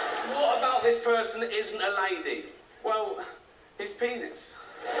 What about this person that isn't a lady? Well, his penis.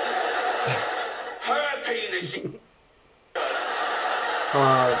 Her penis.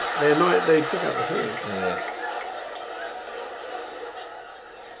 They took out the thing. Yeah.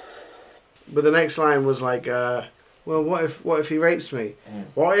 But the next line was like, well, what if he rapes me?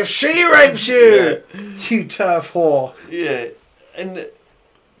 What if she rapes you? You turf whore. Yeah, and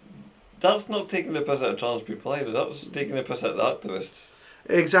that's not taking the piss out of trans people either. That's taking the piss out of the activists.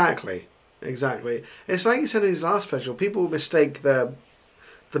 Exactly. It's like he said in his last special. People mistake the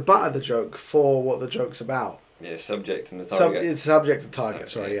butt of the joke for what the joke's about. Yeah, subject and the target. It's subject and target.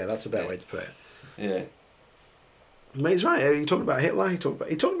 Sorry, that's a better way to put it. Yeah. But he's right. He talked about Hitler. He talked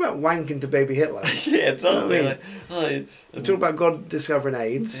about wanking to baby Hitler. Yeah, exactly. You know what I mean? He talked about God discovering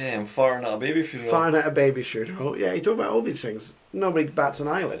AIDS. Yeah, and farting at a baby funeral. Farting at a baby funeral. Yeah, he talked about all these things. Nobody bats an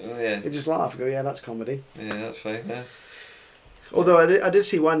eyelid. Yeah. They just laugh and go, yeah, that's comedy. Yeah, that's fine, yeah. Although I did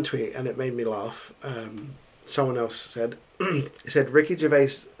see one tweet and it made me laugh. Someone else said, he said, Ricky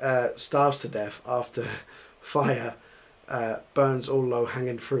Gervais starves to death after fire burns all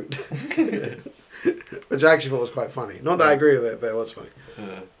low-hanging fruit. Which I actually thought was quite funny. Not that I agree with it, but it was funny.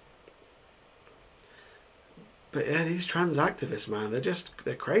 Yeah. But yeah, these trans activists, man,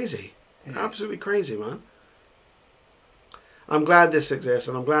 they're crazy. They're absolutely crazy, man. I'm glad this exists,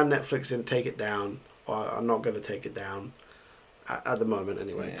 and I'm glad Netflix didn't take it down, or are not going to take it down at the moment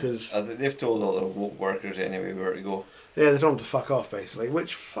anyway. Because they've told all the woke workers anyway where to go. Yeah, they told them to fuck off, basically.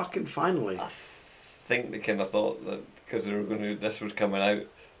 Which fucking finally. I think they kind of thought that because they were this was coming out.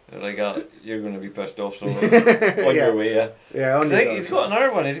 They're like, you're going to be pissed off, so on your way, yeah. Yeah, on your way. He's got another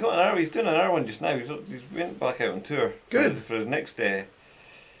one. He's doing another one just now. He's went back out on tour. Good. For his next day.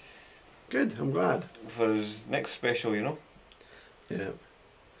 Good, I'm glad. For his next special, you know. Yeah.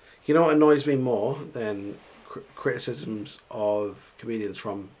 You know what annoys me more than criticisms of comedians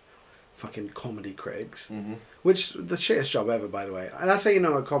from fucking comedy critics? Mm-hmm. Which, the shittest job ever, by the way. And that's how you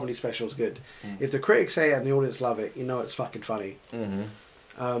know a comedy special's good. If the critics say it and the audience love it, you know it's fucking funny.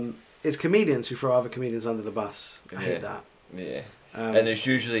 Mm-hmm. It's comedians who throw other comedians under the bus. I hate that. Yeah. And it's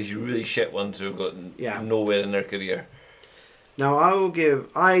usually really shit ones who've got nowhere in their career. Now,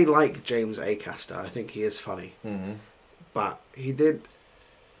 I like James Acaster. I think he is funny. Mm-hmm. But he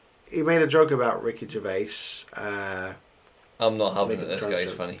made a joke about Ricky Gervais. I'm not having it. This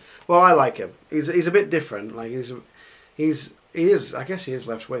guy's funny. Well, I like him. He's a bit different. Like he's He is. I guess he is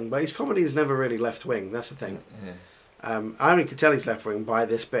left wing, but his comedy is never really left wing. That's the thing. Yeah. I only could tell he's left wing by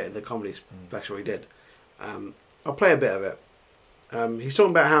this bit in the comedy special he did. I'll play a bit of it. He's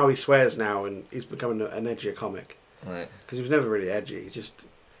talking about how he swears now and he's becoming an edgier comic. Right. Because he was never really edgy. He's just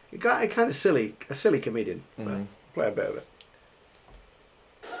a kind of silly comedian. But I'll play a bit of it.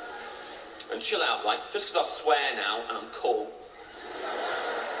 And chill out, like, just because I swear now and I'm cool,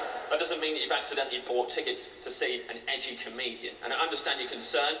 that doesn't mean that you've accidentally bought tickets to see an edgy comedian. And I understand your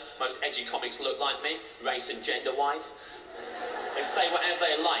concern. Most edgy comics look like me, race and gender-wise. They say whatever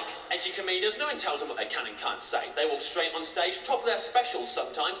they like. Edgy comedians, no one tells them what they can and can't say. They walk straight on stage, top of their specials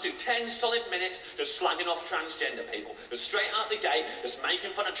sometimes, do 10 solid minutes just slagging off transgender people. Just straight out the gate, just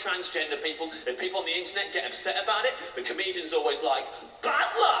making fun of transgender people. If people on the internet get upset about it, the comedian's always like,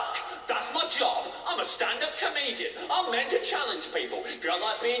 bad luck! That's my job. I'm a stand-up comedian. I'm meant to challenge people. If you don't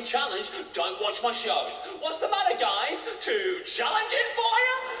like being challenged, don't watch my shows. What's the matter, guys? Too challenging for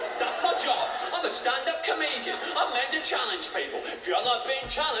you? That's my job. I'm a stand-up comedian. I'm meant to challenge people. If you don't like being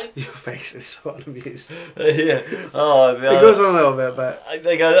challenged... Your face is so unamused. Yeah. Oh, It goes on a little bit, but...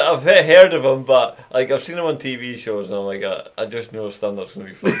 I've heard of him, but like I've seen him on TV shows, and I'm like, I just know stand-up's going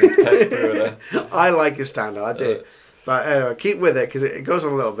to be fucking piss through it. I like his stand-up, I do. But anyway, keep with it, because it goes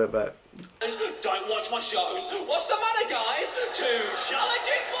on a little bit, but... Don't watch my shows. What's the matter, guys? Too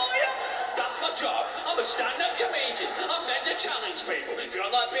challenging for you? That's my job. I'm a stand-up comedian. I'm meant to challenge people. If you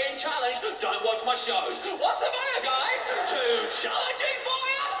don't like being challenged, don't watch my shows. What's the matter, guys? Too challenging for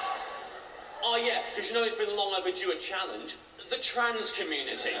you? Oh yeah, because you know it's been long overdue a challenge. The trans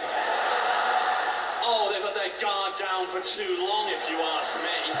community. Oh, they've had their guard down for too long, if you ask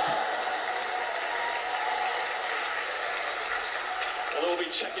me. They'll all be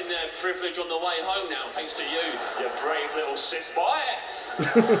checking their privilege on the way home now, thanks to you brave little cis boy.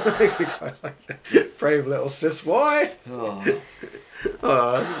 I like that. Brave little cis boy. Oh,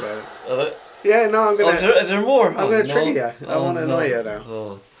 yeah, no, I'm gonna... Is there more? I'm gonna trigger you. I want to annoy you now.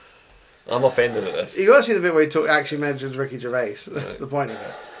 Oh. I'm offended at this. You got to see the bit where he actually mentions Ricky Gervais. That's the point of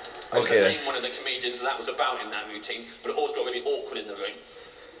it. I was named one of the comedians that was about in that routine, but it always got really awkward in the room.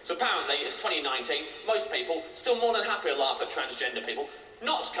 So apparently, it's 2019, most people still more than happy to laugh at transgender people,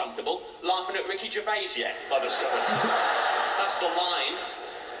 not as comfortable laughing at Ricky Gervais yet, I've discovered. That's the line.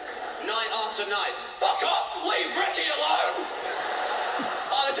 Night after night, fuck off, leave Ricky alone!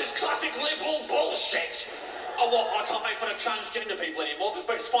 Oh, this is classic liberal bullshit! Oh, what, I can't make fun of transgender people anymore,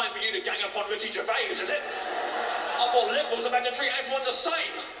 but it's fine for you to gang up on Ricky Gervais, is it? I thought liberals are meant to treat everyone the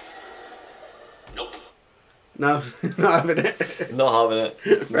same. Nope. No, not having it. Not having it.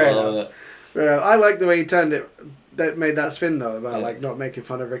 Fair Not having enough. it. Fair enough. I like the way he turned it, that made that spin though, about like not making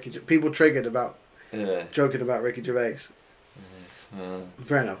fun of Ricky. People triggered about joking about Ricky Gervais.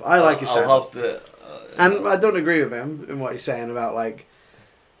 Fair enough. I like his stand. I'll have to... And I don't agree with him in what he's saying about like,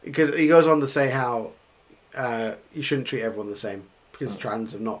 because he goes on to say how you shouldn't treat everyone the same because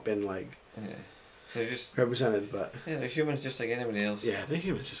trans have not been like they're just represented, but they're humans just like anybody else. yeah, they're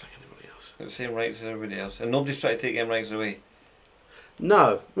humans just like anybody else. Got the same rights as everybody else, and nobody's trying to take them rights away.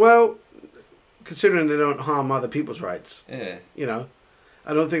 No, well, considering they don't harm other people's rights, you know,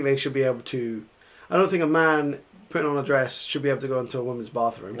 I don't think they should be able to. I don't think a man putting on a dress should be able to go into a woman's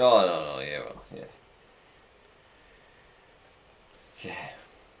bathroom. No, yeah.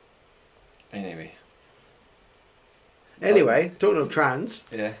 Anyway, Talking of trans,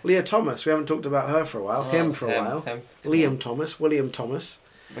 Leah Thomas, we haven't talked about her for a while, him for a while. William Thomas,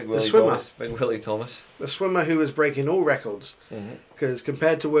 Big the swimmer. Thomas, Big Willie Thomas. The swimmer who was breaking all records, because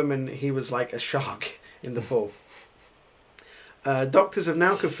compared to women, he was like a shark in the pool. Doctors have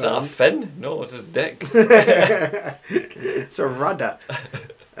now confirmed... Is that a fin? No, it's a dick. It's a rudder.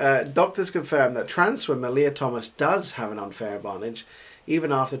 Doctors confirmed that trans swimmer Leah Thomas does have an unfair advantage,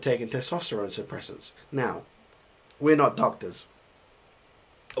 even after taking testosterone suppressants. Now, we're not doctors.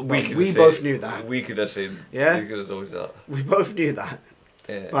 We both knew that. We could have said... Yeah? We could have told that. We both knew that.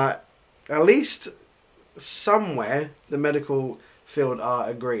 Yeah. But at least somewhere the medical field are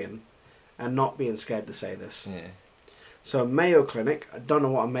agreeing and not being scared to say this. Yeah. So Mayo Clinic, I don't know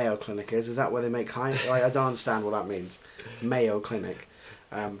what a Mayo Clinic is. Is that where they make like, I don't understand what that means. Mayo Clinic.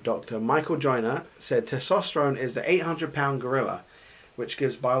 Dr. Michael Joyner said testosterone is the 800-pound gorilla, which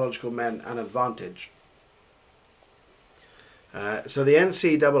gives biological men an advantage. So the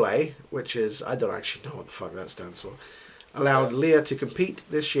NCAA, which is, I don't actually know what the fuck that stands for, allowed Leah to compete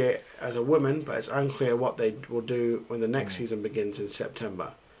this year as a woman, but it's unclear what they will do when the next season begins in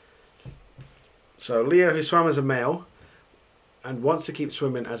September. So Leah, who swam as a male and wants to keep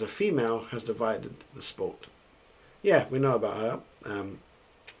swimming as a female, has divided the sport. Yeah, we know about her.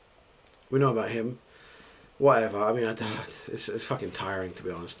 We know about him. whatever. I mean, it's fucking tiring, to be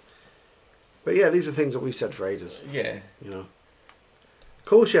honest. But yeah, these are things that we've said for ages. Yeah. You know. Of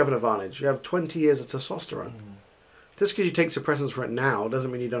course you have an advantage. You have 20 years of testosterone. Just because you take suppressants for it now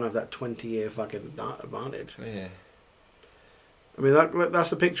doesn't mean you don't have that 20-year fucking advantage. Yeah. I mean,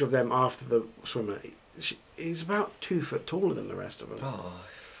 that's the picture of them after the swimmer. He's about 2 foot taller than the rest of them. Oh.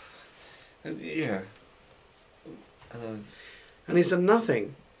 Yeah. And he's done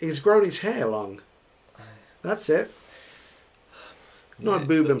nothing. He's grown his hair long. That's it. Not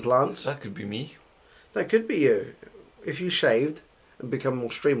boob implants. That could be me. That could be you. If you shaved and become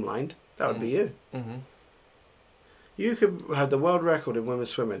more streamlined, that would be you. Mm-hmm. You could have the world record in women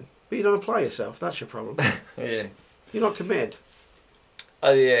swimming, but you don't apply yourself. That's your problem. Yeah. You're not committed.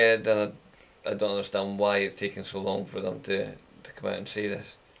 Yeah, then I don't understand why it's taking so long for them to come out and say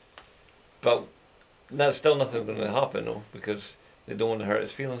this. But that's still nothing going to happen, though, because they don't want to hurt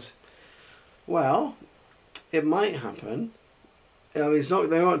his feelings. Well, it might happen. I mean, it's not.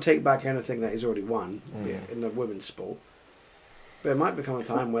 They won't take back anything that he's already won in the women's sport. But it might become a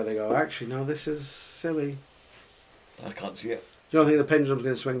time where they go, actually, no, this is silly. I can't see it. Do you don't think the pendulum's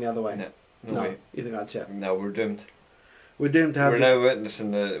going to swing the other way? No way. You think that's it? No, we're doomed. We're doomed to have. We're now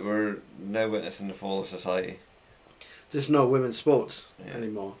witnessing the fall of society. Just no women's sports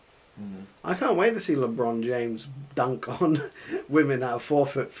anymore. Mm-hmm. I can't wait to see LeBron James dunk on women at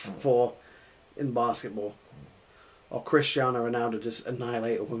 4'4" in basketball. Or Cristiano Ronaldo just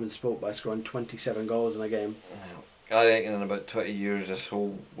annihilate a women's sport by scoring 27 goals in a game. I reckon in about 20 years this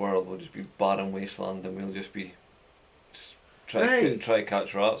whole world will just be barren wasteland and we'll just be try to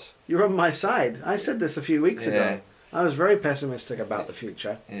catch rats. You're on my side. I said this a few weeks ago. I was very pessimistic about the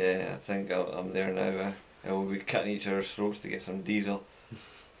future. Yeah, I think I'm there now. We'll be cutting each other's throats to get some diesel.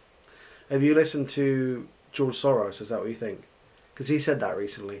 Have you listened to George Soros? Is that what you think? Because he said that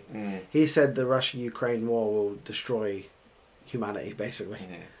recently. He said the Russia-Ukraine war will destroy humanity, basically.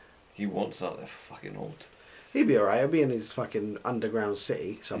 Yeah. He wants that, they're fucking old. He'd be alright. He'll be in his fucking underground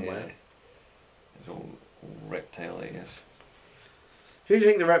city somewhere. Yeah. His old reptile, I guess. Who do you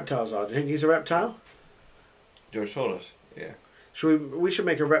think the reptiles are? Do you think he's a reptile? George Soros, yeah. We should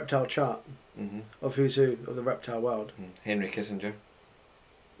make a reptile chart of who's who of the reptile world. Henry Kissinger.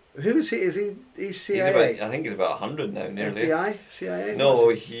 Who is he? He's CIA? I think he's about 100 now, nearly. FBI? CIA? No,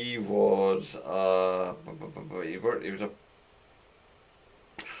 he was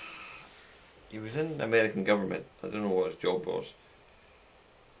he was in the American government. I don't know what his job was.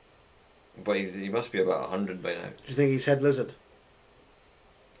 But he must be about 100 by now. Do you think he's head lizard?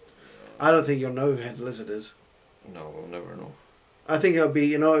 I don't think you'll know who head lizard is. No, we'll never know. I think it'll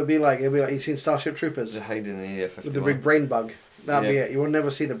be like you've seen Starship Troopers. They're hiding in Area 51. With the big brain bug. That'd be it. You will never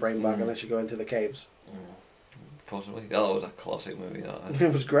see the brain bug unless you go into the caves. Possibly. That was a classic movie. That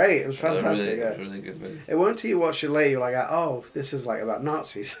It was great. It was fantastic. It was a really good movie. It weren't until you watch it later you're like, oh, this is like about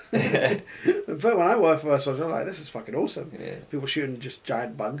Nazis. But when I first watched it, I was like, this is fucking awesome. Yeah. People shooting just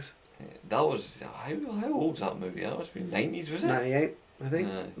giant bugs. Yeah. That was how old's that movie? That must be 90s, was it? 98, I think.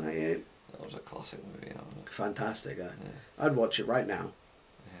 98. That was a classic movie. Fantastic. Yeah. I'd watch it right now.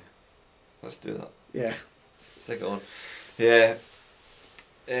 Yeah. Let's do that. Yeah. Stick it on. Yeah.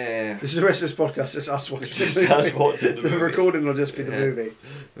 This is the rest of this podcast. It's us watching Just the movie. us watching the movie. recording will just be the movie.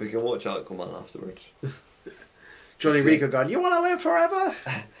 We can watch Aquaman afterwards. Johnny Rico going, you want to live forever?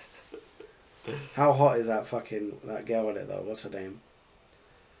 How hot is that girl in it though? What's her name?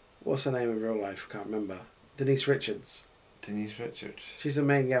 What's her name in real life? I can't remember. Denise Richards. Denise Richards. She's the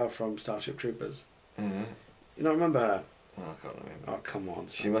main girl from Starship Troopers. Mm-hmm. You don't remember her? Oh, I can't remember. Oh, come on.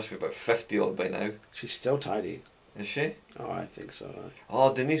 She must be about 50 odd by now. She's still tidy. Is she? Oh, I think so.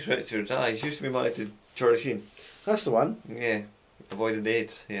 Oh, Denise Richards. She used to be married to Charlie Sheen. That's the one. Yeah. Avoided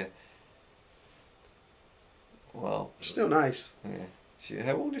AIDS. Yeah. Wow. Still nice. Yeah.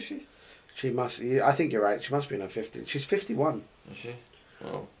 How old is she? She must. I think you're right. She must be in her 50s. She's 51. Is she?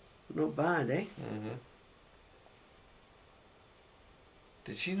 Oh. Not bad, eh? Mm-hmm.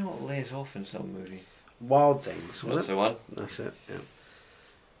 Did she not lays off in some movie? Wild Things, was That's it? the one. That's it, yeah.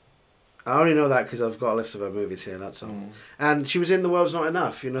 I only know that because I've got a list of her movies here, that's all. And she was in The World's Not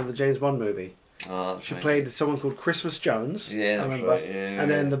Enough, the James Bond movie. Oh, she right. played someone called Christmas Jones. Yeah, I that's remember. right. Yeah, and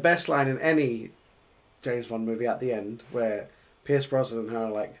then the best line in any James Bond movie at the end, where Pierce Brosnan and her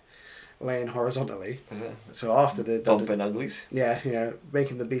are like laying horizontally. Is it? So after the Bumping uglies. Yeah,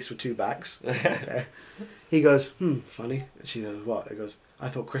 making the beast with two backs. He goes, funny. And she goes, what? He goes, I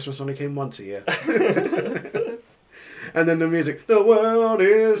thought Christmas only came once a year. And then the music, the world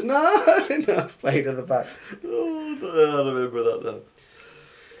is not enough, played in the back. Oh, I remember that now.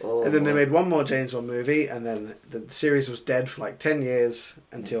 Oh, and then they made one more James Bond movie, and then the series was dead for like 10 years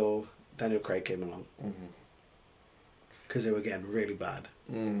until Daniel Craig came along. Mm-hmm. because they were getting really bad.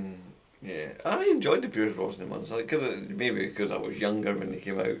 Yeah, I enjoyed the Pierce Brosnan ones. Maybe because I was younger when they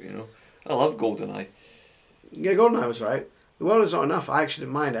came out, you know. I love GoldenEye. Yeah, GoldenEye was right. The World Is Not Enough, I actually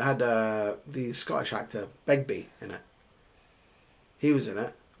didn't mind. It had the Scottish actor Begbie in it. He was in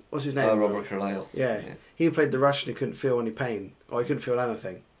it. What's his name? Robert Carlyle. Yeah. He played the Russian who couldn't feel any pain, or he couldn't feel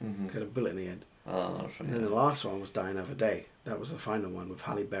anything. Mm-hmm. He had a bullet in the head. Oh, that's right. And then the last one was Die Another Day. That was the final one with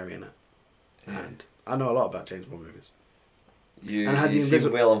Halle Berry in it. Yeah. And I know a lot about James Bond movies. You seem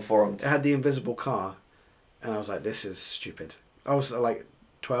seem well informed. It had the invisible car, and I was like, this is stupid. I was like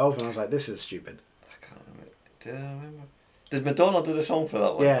 12, and I was like, this is stupid. I can't remember. Did I remember? Did Madonna do the song for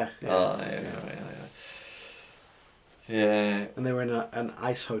that one? Yeah. Oh, yeah. Yeah. And they were in an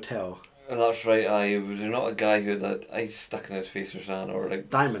ice hotel. That's right, aye. Was there not a guy who had ice stuck in his face or something? Or like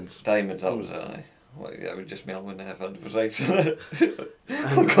Diamonds. Diamonds, that was it, aye. Well, yeah, it would just melt when I had it was ice in it.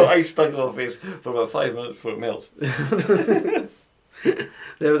 I've got ice stuck in my face for about 5 minutes before it melts.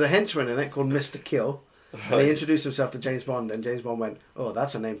 There was a henchman in it called Mr. Kill. Right. And he introduced himself to James Bond, and James Bond went, "Oh,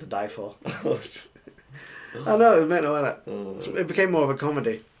 that's a name to die for." I know, it was mental, wasn't it? It became more of a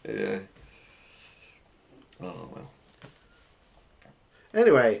comedy. Yeah. Oh, well.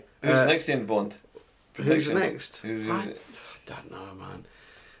 Anyway. Who's next in Bond? Who's next? I don't know, man.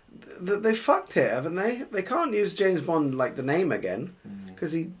 They fucked it, haven't they? They can't use James Bond like the name again,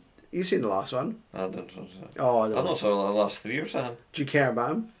 because you've seen the last one. I don't know. Oh, I don't saw the last 3 or something. Do you care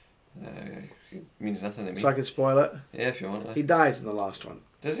about him? It means nothing to me. So I can spoil it? Yeah, if you want to. He dies in the last one.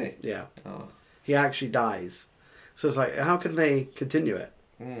 Does he? Yeah. Oh. He actually dies. So it's like, how can they continue it?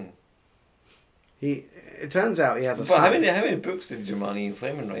 It turns out he has a son. How many books did Giovanni and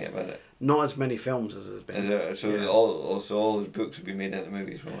Fleming write about it? Not as many films as there's been. Is there, so yeah. all his books would be made into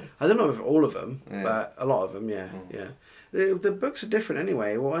movies, probably. I don't know if all of them, Yeah. but a lot of them, yeah. The books are different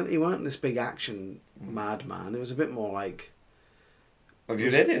anyway. He weren't this big action madman. It was a bit more like... Have you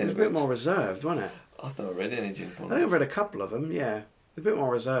read any? It was a bit more reserved, wasn't it? I've never read any James Bond. I think I've read a couple of them, yeah. A bit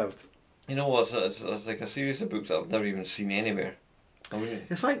more reserved. You know what? It's like a series of books that I've never even seen anywhere. Oh, really?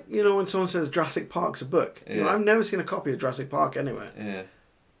 It's like, when someone says Jurassic Park's a book. Yeah. I've never seen a copy of Jurassic Park anywhere. Yeah.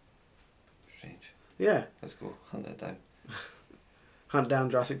 Strange. Yeah. Let's go hunt it down. Hunt down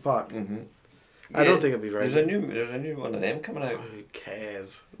Jurassic Park. Mm-hmm. I don't think it'd be very There's good. a new one of them coming out. Who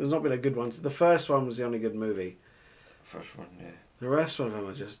cares? There's not been a good one. The first one was the only good movie. First one, yeah. The rest of them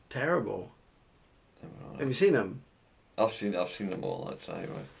are just terrible. Never Have you seen them? I've seen them all. That's right.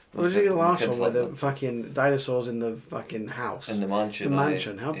 What was the last one with the fucking dinosaurs in the fucking house? In the mansion. The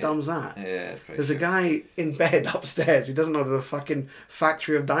mansion. How dum's that? Yeah, it's pretty There's a guy in bed upstairs who doesn't know there's a fucking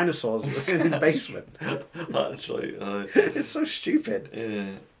factory of dinosaurs in his basement. Actually, It's so stupid.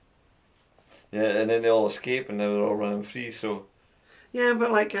 yeah. Yeah, and then they all escape and now they're all running free, so... Yeah,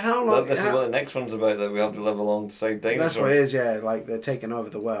 but like, how long... This is what the next one's about, that we have to live alongside dinosaurs. That's what it is, yeah, like they're taking over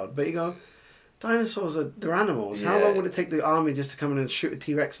the world. But you go, dinosaurs they're animals. How Yeah. long would it take the army just to come in and shoot a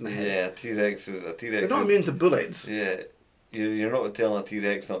T-Rex in the head? Yeah, T-Rex is... They're not immune to bullets. Yeah. You're not telling a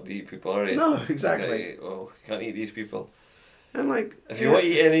T-Rex not to eat people, are you? No, exactly. Okay, well, you can't eat these people. And like... If you want to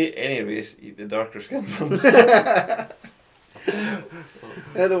eat any race, eat the darker skinned ones.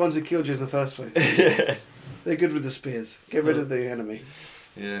 They're the ones who killed you in the first place. Yeah. They're good with the spears. Get rid of the enemy.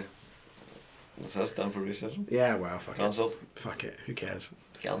 Yeah. What's that stand for racism? Yeah, well, fuck Cancelled. it. Fuck it. Who cares?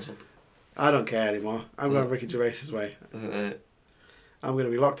 Cancelled. I don't care anymore. I'm going Ricky Gervais's way. I'm going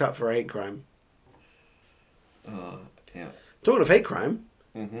to be locked up for hate crime. Yeah. Talking of hate crime,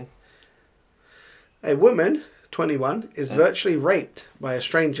 Mm-hmm. a woman, 21, is virtually raped by a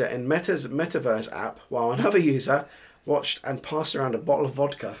stranger in Meta's Metaverse app while another user watched and passed around a bottle of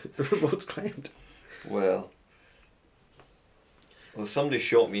vodka, reports claimed. Well, somebody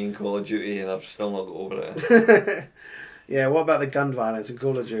shot me in Call of Duty and I've still not got over it. Yeah, what about the gun violence in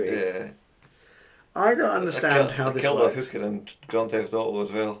Call of Duty? Yeah. I don't understand how this I killed works. a hooker in Grand Theft Auto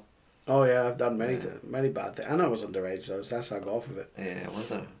as well. Oh yeah, I've done many bad things. And I was underage though, so that's how I got off of it. Yeah,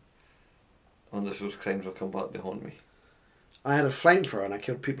 I wonder if those crimes will come back to haunt me. I had a flamethrower and I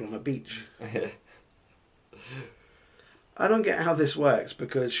killed people on a beach. Yeah. I don't get how this works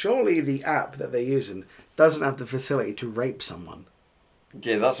because surely the app that they're using doesn't have the facility to rape someone.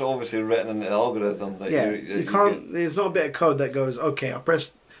 Yeah, that's obviously written in the algorithm. That Yeah, you you can't. There's not a bit of code that goes, okay, I'll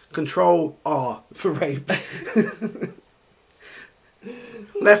press Control R for rape.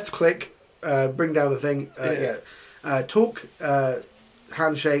 Left click, bring down the thing. Talk,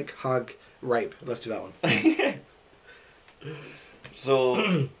 handshake, hug, rape. Let's do that one.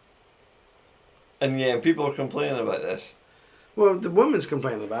 So, and people are complaining about this. Well, the woman's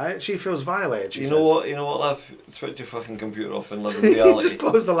complaining about it. She feels violated. She You says. know what, love? Switch your fucking computer off and live in reality. Just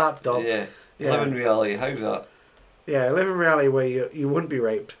close the laptop. Yeah. Yeah. Live in reality. How's that? Yeah, live in reality where you wouldn't be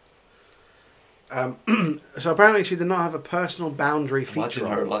raped. So apparently she did not have a personal boundary feature.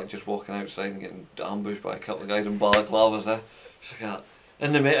 Imagine her like just walking outside and getting ambushed by a couple of guys in balaclavas there. She's like,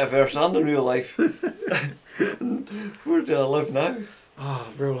 in the metaverse and in real life. Where do I live now? Oh,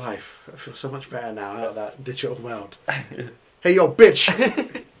 real life. I feel so much better now out of that digital world. Hey, yo,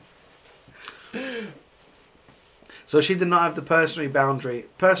 bitch! So she did not have the personal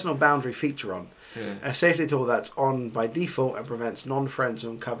boundary feature on. Yeah. A safety tool that's on by default and prevents non-friends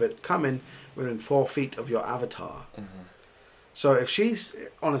from coming within 4 feet of your avatar. Mm-hmm. So if she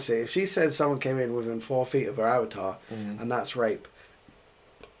said someone came in within 4 feet of her avatar, and that's rape,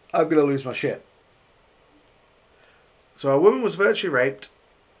 I'm going to lose my shit. So a woman was virtually raped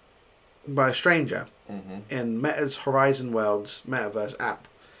by a stranger in Meta's Horizon Worlds metaverse app.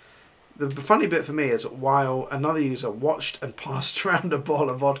 The funny bit for me is while another user watched and passed around a bottle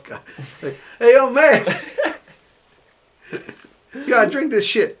of vodka. Like, hey, yo, man! You gotta drink this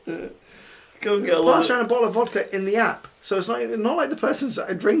shit. Go and get a Pass around a bottle of vodka in the app. So it's not like the person's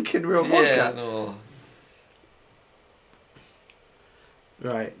drinking real vodka. Yeah, no.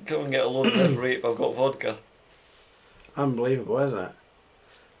 Right. Go and get a load of this rape, I've got vodka. Unbelievable, isn't it?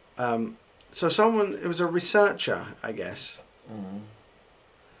 So it was a researcher, I guess.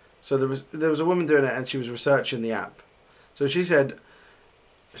 So there was a woman doing it and she was researching the app. So she said,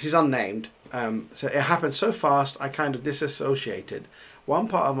 she's unnamed, so it happened so fast I kind of disassociated. One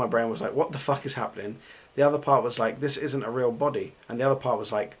part of my brain was like, what the fuck is happening? The other part was like, this isn't a real body. And the other part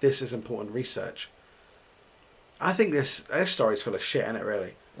was like, this is important research. I think this story's full of shit, isn't it,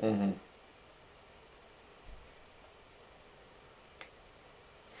 really? Mm-hmm.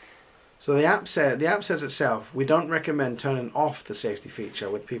 So the app says itself, we don't recommend turning off the safety feature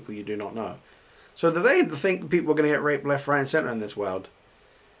with people you do not know. So do they think people are going to get raped left, right and centre in this world?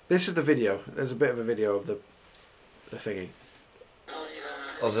 This is the video. There's a bit of a video of the thingy.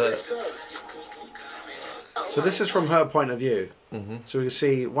 Of the... So this is from her point of view. Mm-hmm. So we can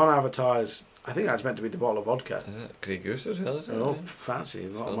see one avatar is, I think that's meant to be the bottle of vodka. Is it Grey Goose as well? Is it? Oh, fancy. A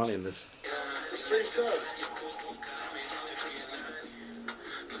lot of money in this.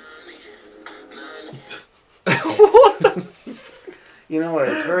 What the... You know what?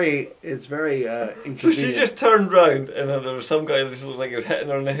 It's very inconvenient. So she just turned round and then there was some guy that just looked like he was hitting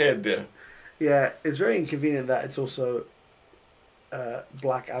her in the head there. Yeah, it's very inconvenient that it's also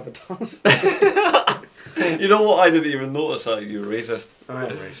black avatars. You know what? I didn't even notice that. You're racist. I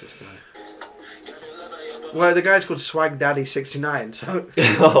am racist. Well, the guy's called Swag Daddy 69, so.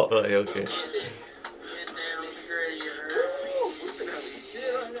 Oh, right, okay.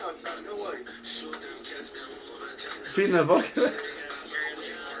 Feeding the vodka.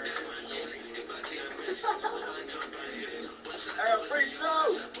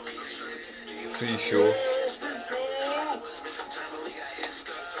 Free show.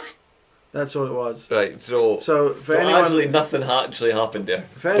 That's all it was. Right, so for anyone, actually nothing actually happened there.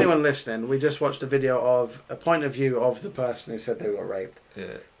 For anyone listening, we just watched a video of a point of view of the person who said they got raped.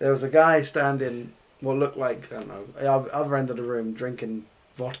 Yeah. There was a guy standing what looked like, I don't know, the other end of the room drinking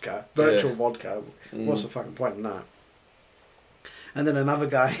vodka, virtual vodka. What's the fucking point in that? And then another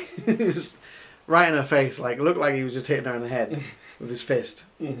guy who was right in her face, like looked like he was just hitting her in the head with his fist.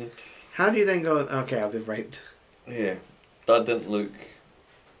 Mm-hmm. How do you then go, okay, I've been raped? Yeah, that didn't look...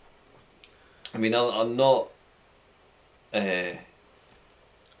 I mean, I'm not a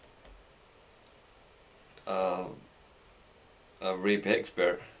rape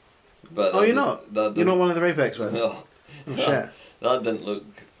expert, but oh, you're not? You're not one of the rape experts? No. Oh, shit. That didn't look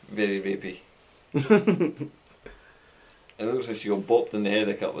very rapey. It looks like she got bopped in the head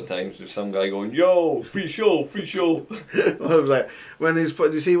a couple of times with some guy going, "Yo, free show, free show." Well, I was like,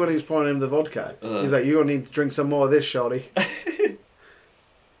 do you see when he's pouring him the vodka? He's like, "You're gonna need to drink some more of this, shawty."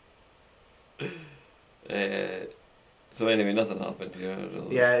 So anyway, nothing happened.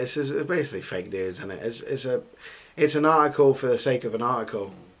 Yeah, it's basically fake news, isn't it? It's an article for the sake of an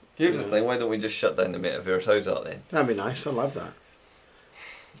article. Here's the thing: why don't we just shut down the metaverse? How's that then? That'd be nice. I love that.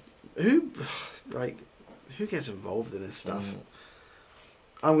 Who gets involved in this stuff?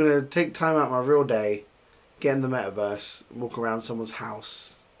 I'm gonna take time out of my real day, get in the metaverse, walk around someone's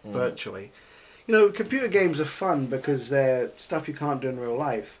house virtually. You know, computer games are fun because they're stuff you can't do in real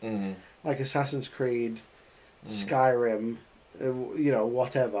life. Like Assassin's Creed, Skyrim,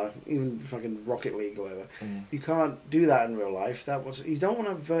 whatever, even fucking Rocket League or whatever. You can't do that in real life. You don't want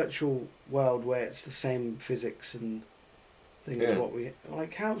a virtual world where it's the same physics and things as what we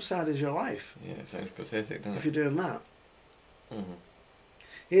like. How sad is your life? Yeah, it sounds pathetic, doesn't it? If you're doing that.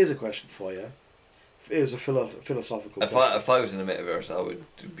 Here's a question for you. It was a philosophical question. If I was in the metaverse, I would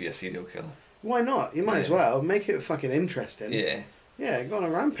be a serial killer. Why not? You might as well make it fucking interesting. Yeah. Yeah, go on a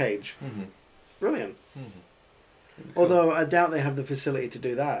rampage. Mm-hmm. Brilliant. Cool. Although I doubt they have the facility to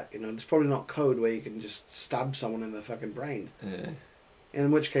do that. You know, there's probably not code where you can just stab someone in the fucking brain. Yeah. In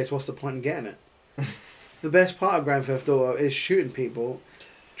which case, what's the point in getting it? The best part of Grand Theft Auto is shooting people,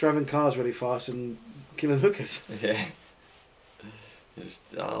 driving cars really fast, and killing hookers. Yeah.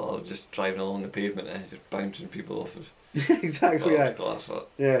 Just driving along the pavement, just bouncing people off it. Exactly. Yeah. Glass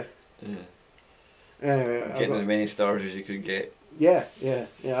up. Yeah. Yeah. Anyway, Getting as many stars as you could get. Yeah.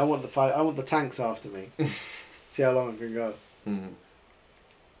 I want the fight. I want the tanks after me. See how long I can go. Mm-hmm.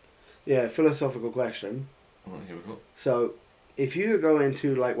 Yeah. Philosophical question. Oh, here we go. So, if you go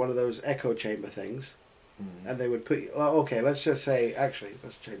into like one of those echo chamber things, and they would put you, well, okay, let's just say, actually,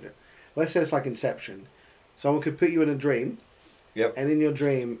 let's change it. Let's say it's like Inception. Someone could put you in a dream. Yep. And in your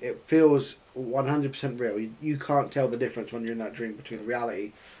dream, it feels 100% real. You can't tell the difference when you're in that dream between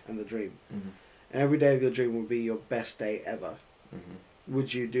reality and the dream. Mm-hmm. And every day of your dream will be your best day ever. Mm-hmm.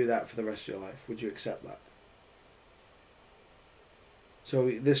 Would you do that for the rest of your life? Would you accept that?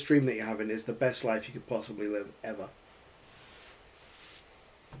 So this dream that you're having is the best life you could possibly live ever.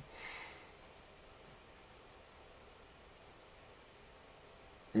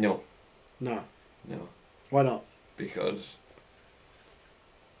 No. No. No. Why not? Because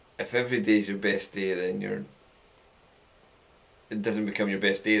if every day is your best day, then it doesn't become your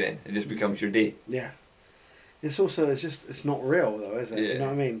best day then. It just becomes your day. Yeah. It's also, it's not real though, is it? Yeah. You know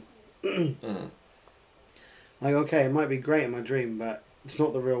what I mean? Uh-huh. Like, okay, it might be great in my dream, but it's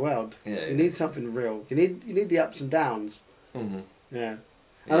not the real world. Yeah, You need something real. You need the ups and downs. Mm-hmm. Yeah.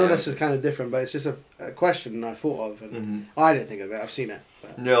 I know this is kind of different, but it's just a question I thought of, and I didn't think of it. I've seen it.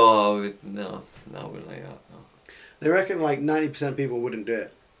 But No, I wouldn't like that. No. they reckon like 90% of people wouldn't do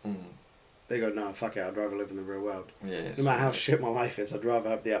it. Mm-hmm. They go, no, fuck it, I'd rather live in the real world. Yeah. No matter how shit my life is, I'd rather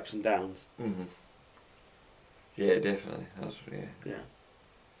have the ups and downs. Mm-hmm. Yeah, definitely. Yeah. You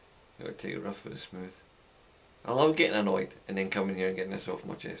gotta take it rough with the smooth. I love getting annoyed and then coming here and getting this off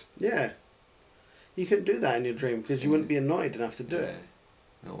my chest. Yeah. You couldn't do that in your dream because you wouldn't be annoyed enough to do it.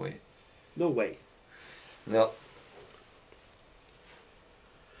 No way. No way. No.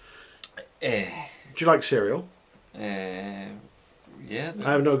 Do you like cereal? Yeah.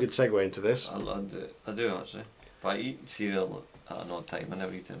 I have no good segue into this. I do actually. But I eat cereal at an odd time. I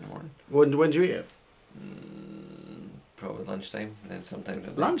never eat it in the morning. When do you eat it? Probably lunchtime, and then sometimes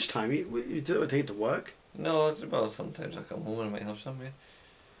at night. Lunchtime? You do it take it to work? No, it's about sometimes I come home and I might have some. Yeah.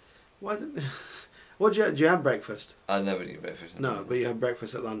 Why? What do you have breakfast? I never eat breakfast. No, but you have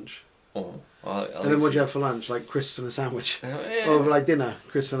breakfast at lunch. Oh. And then what do you have for lunch? Like crisps and a sandwich? Yeah. Or like dinner,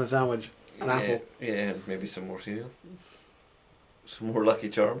 crisps and a sandwich, an apple. Yeah, and maybe some more cereal. Some more Lucky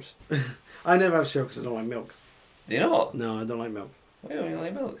Charms. I never have cereal because I don't like milk. Do you not? No, I don't like milk. Why don't you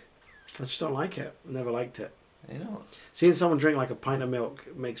like milk? I just don't like it. I never liked it. You know. Seeing someone drink like a pint of milk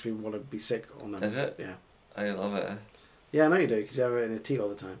makes me want to be sick on them. Is it? Yeah. I love it. Yeah, I know you do because you have it in a tea all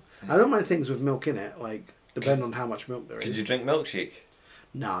the time. I don't mind things with milk in it, like depending on how much milk there is. Could you drink milkshake?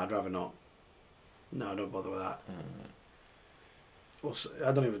 No, I'd rather not. No, don't bother with that. Also,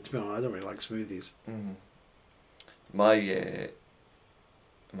 I don't even, to be honest, I don't really like smoothies. Mm.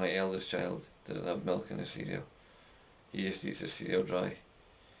 My eldest child doesn't have milk in his cereal. He just eats his cereal dry.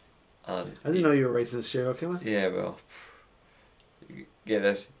 And I didn't know you were raising a serial killer. Yeah, well, get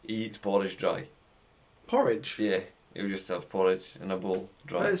this, he eats porridge dry. Porridge? Yeah, he'll just have porridge in a bowl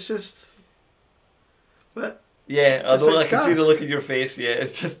dry. But it's just... But... Yeah, I it's know, like I can see the dust. look in your face, yeah,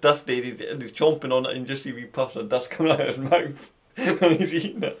 it's just dusty, and he's chomping on it and just see wee puffs of dust coming out of his mouth when he's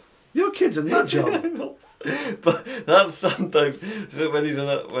eating it. Your kid's a nut job. But that's sometimes, so when he's in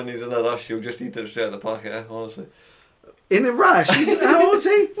a rush, he'll just eat it straight out of the packet, honestly. In a rush? How old is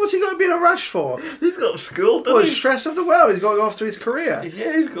he? What's he got to be in a rush for? He's got school, doesn't Well, he? the stress of the world. He's got to go off to his career.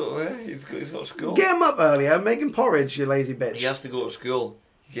 Yeah, he's got school. Get him up earlier. Make him porridge, you lazy bitch. He has to go to school,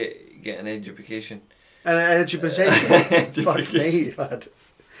 get an education. And an education. Fuck me, lad.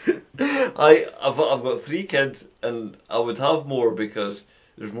 I've got 3 kids, and I would have more because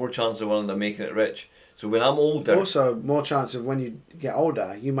there's more chance of one of them making it rich. So when I'm older... Also, more chance of when you get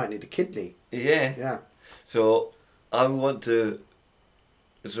older, you might need a kidney. Yeah. Yeah. So I want to...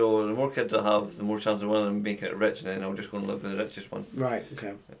 So the more kids I have, the more chance of one of them making it rich, and then I'll just go and live with the richest one. Right,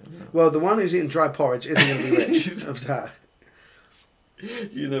 okay. Well, the one who's eating dry porridge isn't going to be rich of that.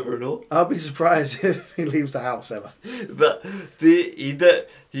 You never know. I'll be surprised if he leaves the house ever. But he does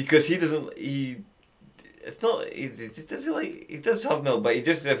have milk, but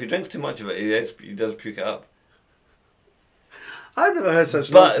if he drinks too much of it, he does puke it up. I've never heard such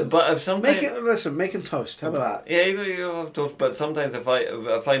nonsense. But if sometimes make him toast. How about that? Yeah, you have toast. But sometimes if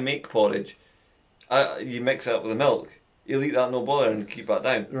I make porridge, You mix it up with the milk. He'll eat that no bother and keep that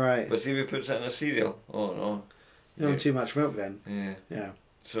down. Right. But see if he puts it in a cereal. Oh no. You don't have too much milk then. Yeah. Yeah.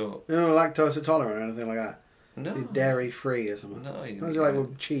 So. You know, lactose intolerant or anything like that. No. Dairy free or something. No. What does he like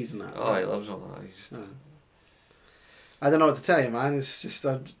with cheese and that? Oh, he loves all that. I don't know what to tell you, man. It's just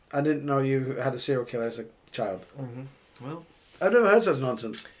I didn't know you had a serial killer as a child. Mm-hmm. Well, I've never heard such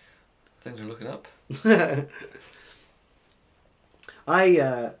nonsense. things are looking up.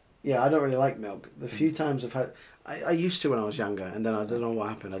 I don't really like milk. The few times I've had, I used to when I was younger, and then I don't know what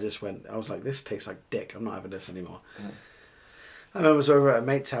happened. I was like, this tastes like dick. I'm not having this anymore. Mm. I remember I was over at a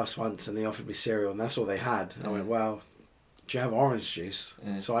mate's house once, and they offered me cereal, and that's all they had. And I went, well, do you have orange juice?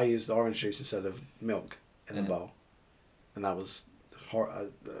 So I used orange juice instead of milk in the bowl, and that was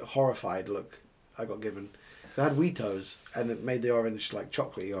the horrified look I got given. I had Weetos, and it made the orange like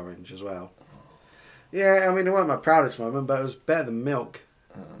chocolatey orange as well. Yeah, I mean, it wasn't my proudest moment, but it was better than milk.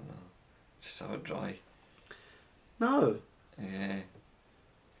 Oh no, just have it dry. No. Yeah.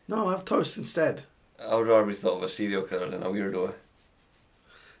 No, I'll have toast instead. I would rather be thought of a serial killer than a weirdo.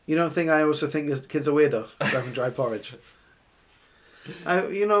 You don't think I also think as kids are weirdo having dry porridge? I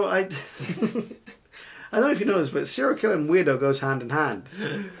I don't know if you know this, but serial killer and weirdo goes hand in hand.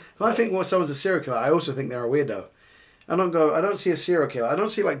 If I think someone's a serial killer, I also think they're a weirdo. I don't see a serial killer. I don't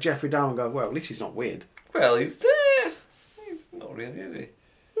see like Jeffrey Dahmer and go, well, at least he's not weird. Well, he's not really, is he?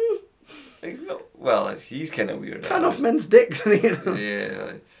 He's not. Well, he's kind of weird. Cutting off men's dicks, you know?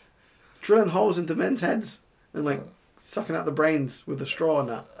 Yeah. Drilling holes into men's heads and like sucking out the brains with a straw and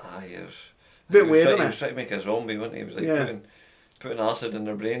that. Ah, yes. Bit weird, isn't He it? was trying to make a zombie, wasn't he? He was like putting acid in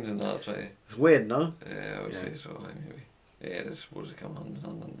their brains and that. So. It's weird, no? Yeah, I would say so. Maybe. Yeah, this was come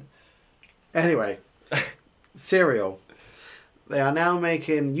on. Anyway, cereal. They are now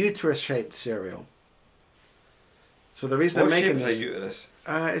making uterus-shaped cereal. So the reason they're making this, uterus?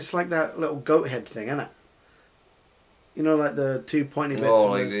 It's like that little goat head thing, isn't it? You know, like the two pointy bits.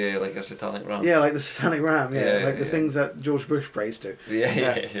 Oh, like a satanic ram. Yeah, like the satanic ram. Yeah, like the yeah. things that George Bush prays to.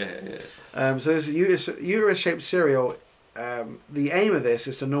 Yeah. So this uterus-shaped cereal. The aim of this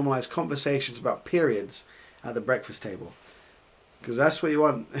is to normalise conversations about periods at the breakfast table, because that's what you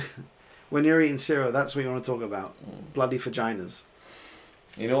want. When you're eating cereal, that's what you want to talk about. Bloody vaginas.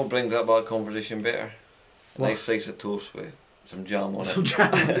 You know what brings that bad conversation better? A What? nice slice of toast with some jam on Some it.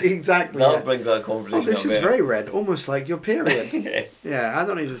 jam, exactly. That'll bring that conversation Oh, this is better. very red, almost like your period. Yeah. Yeah, I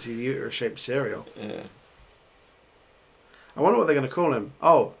don't even see uterus-shaped cereal. Yeah. I wonder what they're going to call him.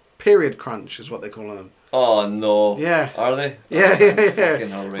 Oh, period crunch is what they're calling them. Oh no. Yeah. Are they? Yeah, Oh, yeah. fucking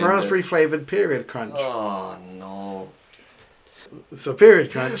horrendous. Raspberry flavoured period crunch. Oh no. So period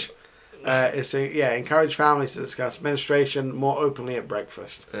crunch is to encourage families to discuss menstruation more openly at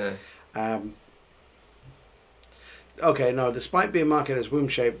breakfast. Okay, no, despite being marketed as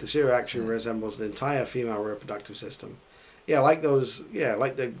womb-shaped, the cereal actually resembles the entire female reproductive system. Yeah, like those,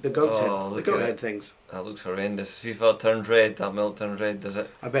 like the goat head things. That looks horrendous. See if that turns red, that milk turns red, does it?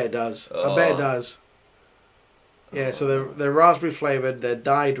 I bet it does. Oh. I bet it does. Yeah, so they're raspberry flavoured, they're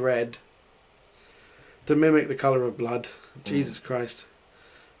dyed red to mimic the colour of blood. Jesus Christ.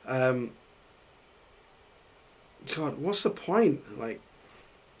 God, what's the point? Like,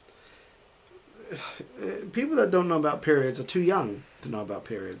 people that don't know about periods are too young to know about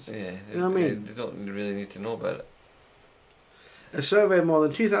periods. Yeah. You know what I mean? They don't really need to know about it. A survey of more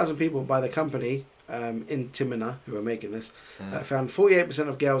than 2,000 people by the company in Timina, who are making this, found 48%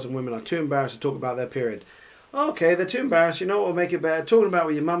 of girls and women are too embarrassed to talk about their period. Okay, they're too embarrassed. You know what will make it better? Talking about it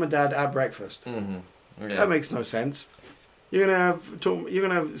with your mum and dad at breakfast. Mm-hmm. Yeah. That makes no sense. You're gonna have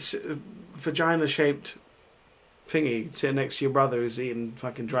vagina-shaped thingy sitting next to your brother who's eating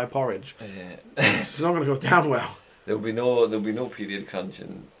fucking dry porridge. Yeah. It's not gonna go down well. There'll be no period crunch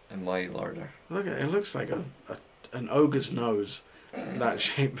in my larder. Look at it. It looks like an ogre's nose. That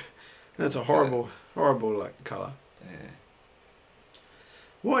shape. That's a horrible like colour. Yeah.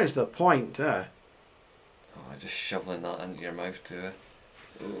 What is the point? Oh, just shoveling that into your mouth too.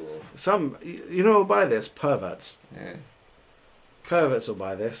 Ooh. Some, you know, will buy this? Perverts. Yeah. Perverts will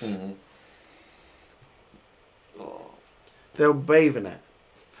buy this. Mm-hmm. Oh. They'll bathe in it.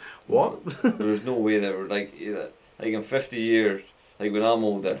 What? There's no way that we're like in 50 years, like when I'm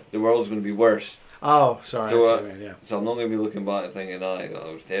older, the world's going to be worse. Oh, sorry. So, I see what you mean, yeah. So I'm not going to be looking back and thinking, that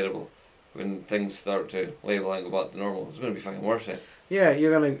was terrible. When things start to level out and go back to normal, it's going to be fucking worse. Yeah,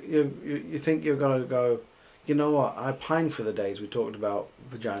 you think you're gonna go. You know what? I pine for the days we talked about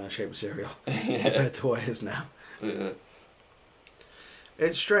vagina-shaped cereal compared to what it is now. Yeah.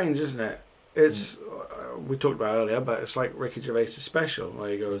 It's strange, isn't it? It's we talked about earlier, but it's like Ricky Gervais' special where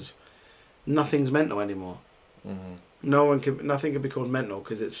he goes, "Nothing's mental anymore. Mm-hmm. Nothing can be called mental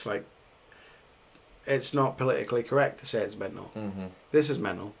because it's like it's not politically correct to say it's mental. Mm-hmm. This is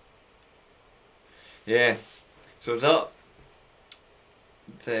mental. Yeah. So is that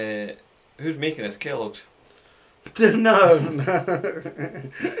who's making this? Kellogg's? No.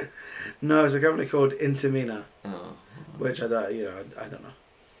 No, it's a company called Intamina, Oh. which I don't know.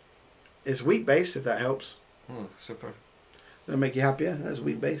 It's wheat based, if that helps. Oh, super. That'll make you happier. That's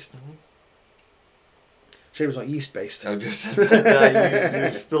wheat based. Mm-hmm. Shame it's not yeast based. I just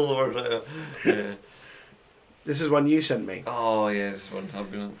you still were yeah. This is one you sent me. Oh yeah, this one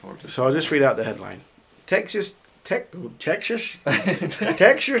I've been looking forward to. So I'll just read out the headline. Texas deputy.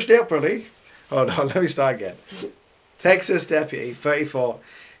 Hold on, let me start again. Texas deputy, 34,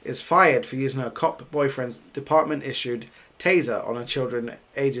 is fired for using her cop boyfriend's department-issued taser on her children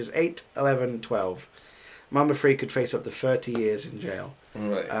ages 8, 11, 12. Mama Free could face up to 30 years in jail.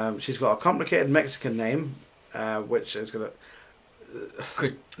 Right. She's got a complicated Mexican name, which is going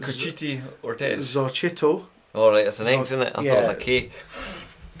to... Cochiti Ortiz. Xochitl. Oh right, it's an X, isn't it? I thought it was a K.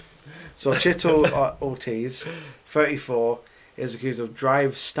 Xochitl Ortiz, 34, is accused of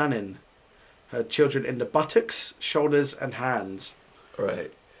drive stunning her children in the buttocks, shoulders and hands.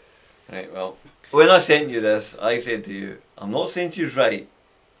 Right. Right, well, when I sent you this, I said to you, I'm not saying she's right,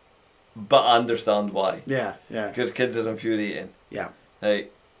 but I understand why. Yeah, yeah. Because kids are infuriating. Yeah.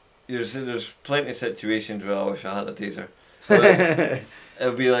 Like, there's plenty of situations where I wish I had a taser. But it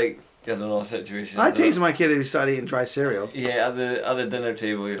would be like, I don't know, a situation. I tased my kid if he started eating dry cereal. Yeah, at the dinner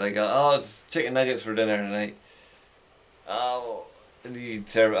table, you're like, oh, it's chicken nuggets for dinner tonight. Oh, and you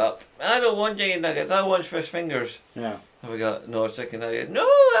serve it up. I don't want chicken nuggets, I want fish fingers. Yeah. And we got, no, it's chicken nuggets. No,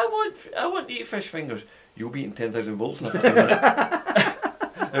 I want to eat fish fingers. You'll be eating 10,000 volts in a minute.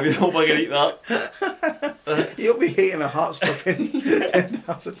 If you don't fucking eat that. You'll be heating a heart stopping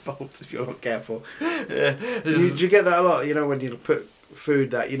 10,000 volts if you're not careful. Yeah. Do you get that a lot? You know, when you put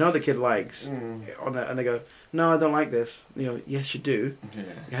food that you know the kid likes on it, and they go, "No, I don't like this." You know, yes, you do. Yeah.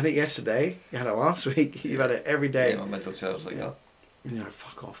 You had it yesterday. You had it last week. You've had it every day. Yeah, my mental child's like that. And you're like,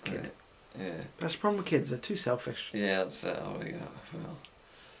 "Fuck off, kid." Yeah. That's the problem with kids. They're too selfish. Yeah, that's it. Oh, yeah. Well.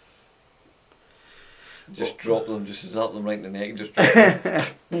 Just drop them, just zap them right in the neck, just drop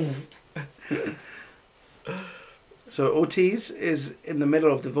them. So Ortiz is in the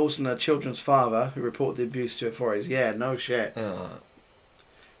middle of divorcing her children's father, who reported the abuse to authorities. Yeah, no shit.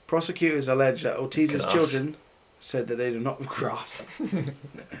 Prosecutors allege that Ortiz's children said that they do not grass.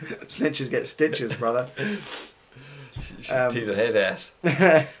 Snitches get stitches, brother. She should tease her head ass.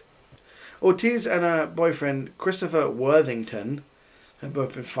 Ortiz and her boyfriend Christopher Worthington have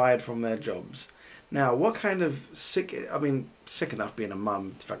both been fired from their jobs. Now, what kind of sick enough being a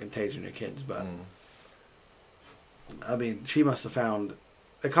mum to fucking tasing your kids, but I mean, she must have found,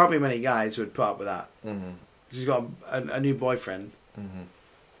 there can't be many guys who would put up with that. Mm-hmm. She's got a new boyfriend. Mm-hmm.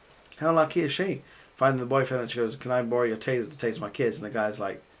 How lucky is she? Finding the boyfriend that she goes, "Can I borrow your taser to tase my kids?" And the guy's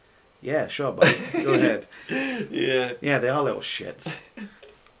like, "Yeah, sure, buddy. Go ahead." Yeah. Yeah, they are little shits.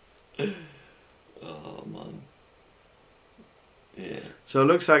 Oh, man. Yeah. So it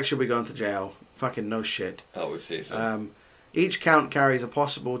looks like she'll be going to jail. Fucking no shit. I would say so. Each count carries a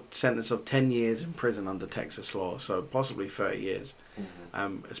possible sentence of 10 years in prison under Texas law, so possibly 30 years.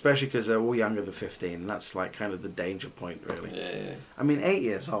 Mm-hmm. Especially because they're all younger than 15. That's like kind of the danger point, really. Yeah. I mean, 8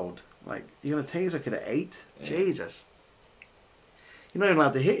 years old. Like, you're going to tase a kid at 8? Yeah. Jesus. You're not even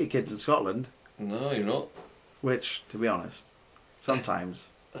allowed to hit your kids in Scotland. No, you're not. Which, to be honest,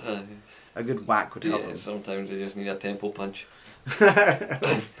 sometimes a good whack would help them. Sometimes they just need a temple punch.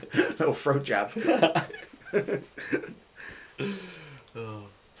 Little throat jab. Oh.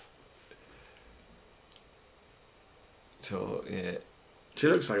 So, yeah. She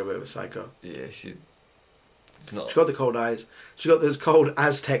looks like a bit of a psycho. Yeah, she's not. She's got the cold eyes. She's got those cold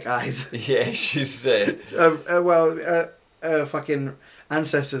Aztec eyes. Yeah, she's. Fucking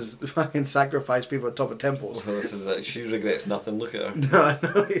ancestors fucking sacrifice people at top of temples. Well, this is it. She regrets nothing. Look at her.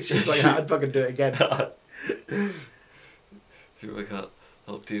 No, she's like, I'd fucking do it again. She's like,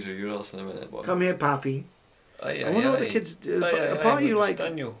 I'll tease her your ass in a minute. But come here, papi. I wonder what the kids do. Apart you like.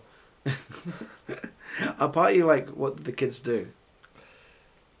 Apart you like, what did the kids do?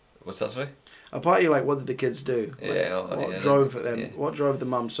 What's that, sorry? Apart you like, what did the kids do? Like, yeah. What drove them? Yeah. What drove the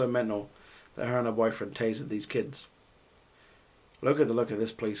mum so mental that her and her boyfriend tasered these kids? Look at the look of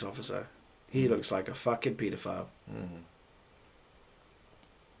this police officer. He looks like a fucking paedophile.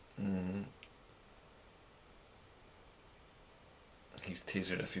 He's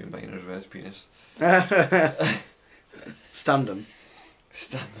tasered a few minors with his penis. Stunned them.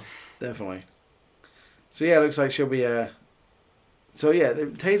 Stunned them. Definitely. So yeah, it looks like she'll be So yeah, they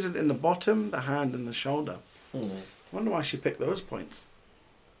tasered in the bottom, the hand and the shoulder. I wonder why she picked those points.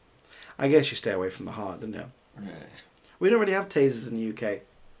 I guess you stay away from the heart, don't you? Yeah. We don't really have tasers in the UK.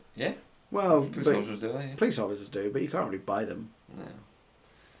 Yeah. Well, Police but officers do, yeah. police officers do, but you can't really buy them. No.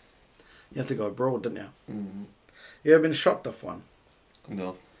 You have to go abroad, don't you? Mm-hmm. You ever been shocked off one?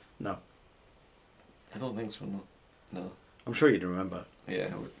 No. No. I don't think so, no. No. I'm sure you'd remember. Yeah,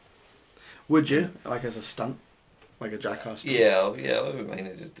 I would. Would you? Like as a stunt? Like a jackass stunt? Yeah, I wouldn't mind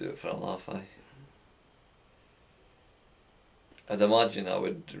to just do it for a laugh, I'd imagine I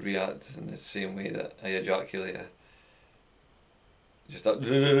would react in the same way that I ejaculate. Just that.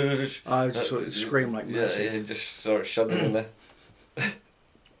 I would just sort of scream like mercy. Yeah, just sort of shuddering there.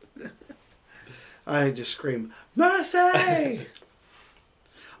 I just scream, mercy!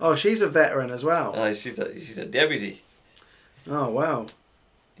 Oh, she's a veteran as well. She's a deputy. Oh, wow.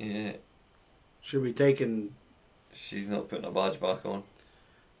 Yeah. She'll be taking... She's not putting a badge back on.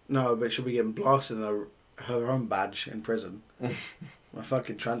 No, but she'll be getting blasted in her own badge in prison. My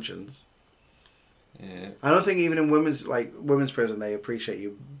fucking truncheons. Yeah. I don't think even in women's prison they appreciate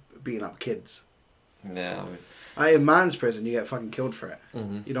you beating up kids. Yeah. In man's prison you get fucking killed for it.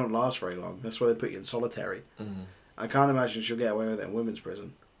 Mm-hmm. You don't last very long. That's why they put you in solitary. Mm-hmm. I can't imagine she'll get away with it in women's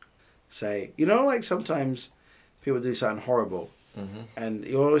prison. Say, you know, like sometimes people do something horrible, mm-hmm. and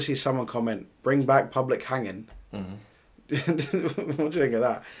you always see someone comment, "Bring back public hanging." Mm-hmm. What do you think of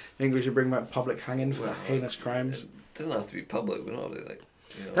that? Think we should bring back public hanging for heinous crimes? It doesn't have to be public, but not really, like.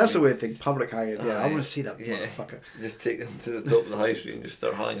 You know, That's the weird thing, public hanging. Yeah, I want to see that yeah. motherfucker. Just take them to the top of the high street and just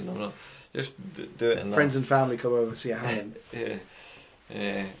start hanging them. No, just do it in Friends and family come over and see a hanging. Yeah.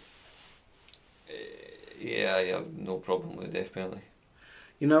 Yeah. Yeah, I have no problem with the death penalty.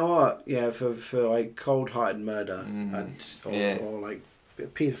 You know what? Yeah, for like cold-hearted murder or like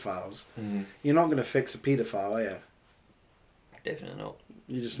paedophiles, you're not going to fix a paedophile, are you? Definitely not.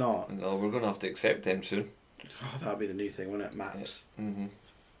 You're just not. No, we're going to have to accept them soon. Oh, that'll be the new thing, won't it? Maps. Yeah. Mm-hmm.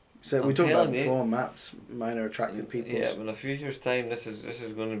 So we talked about it before, maps, minor attracted people. Yeah, but in a few years' time, this is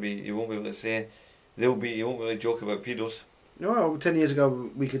going to be. You won't be able to say. You won't be able to joke about pedos. Well, 10 years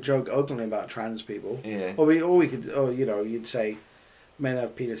ago we could joke openly about trans people. Yeah. Or you'd say men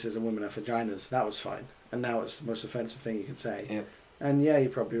have penises and women have vaginas. That was fine. And now it's the most offensive thing you can say. Yep. And yeah,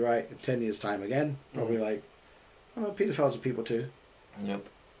 you're probably right. In 10 years' time again, probably like, oh, paedophiles are people too. Yep.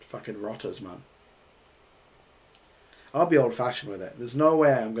 Fucking rotters, man. I'll be old-fashioned with it. There's no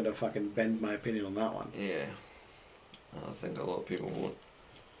way I'm going to fucking bend my opinion on that one. Yeah. I think a lot of people won't.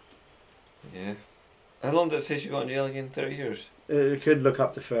 Yeah. How long did it say she got in jail again? 30 years? It could look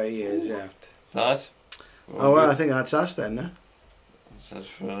up to 30 years, yeah. That's? Well, I think that's us then, no? That's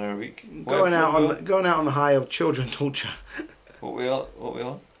for another week. Going out on the high of children torture. What we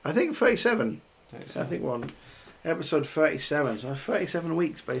on? I think 37. 37. I think we're on episode 37. So 37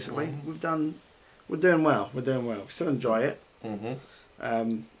 weeks basically. Mm-hmm. We're doing well. We still enjoy it.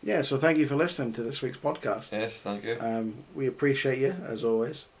 Mm-hmm. Yeah. So thank you for listening to this week's podcast. Yes, thank you. We appreciate you as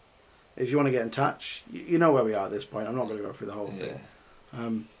always. If you want to get in touch, you know where we are at this point. I'm not going to go through the whole thing.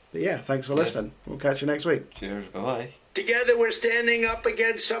 But yeah, thanks for listening. We'll catch you next week. Cheers. Bye-bye. Together we're standing up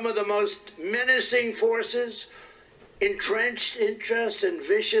against some of the most menacing forces, entrenched interests, and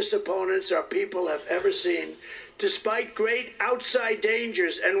vicious opponents our people have ever seen, despite great outside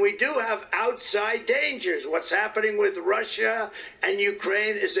dangers. And we do have outside dangers. What's happening with Russia and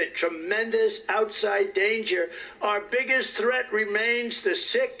Ukraine is a tremendous outside danger. Our biggest threat remains the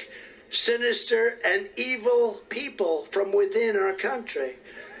sick, sinister, and evil people from within our country.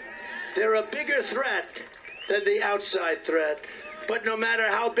 They're a bigger threat than the outside threat. But no matter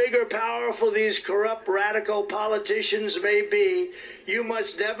how big or powerful these corrupt, radical politicians may be, you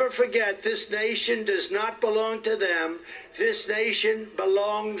must never forget this nation does not belong to them. This nation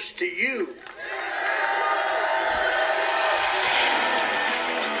belongs to you.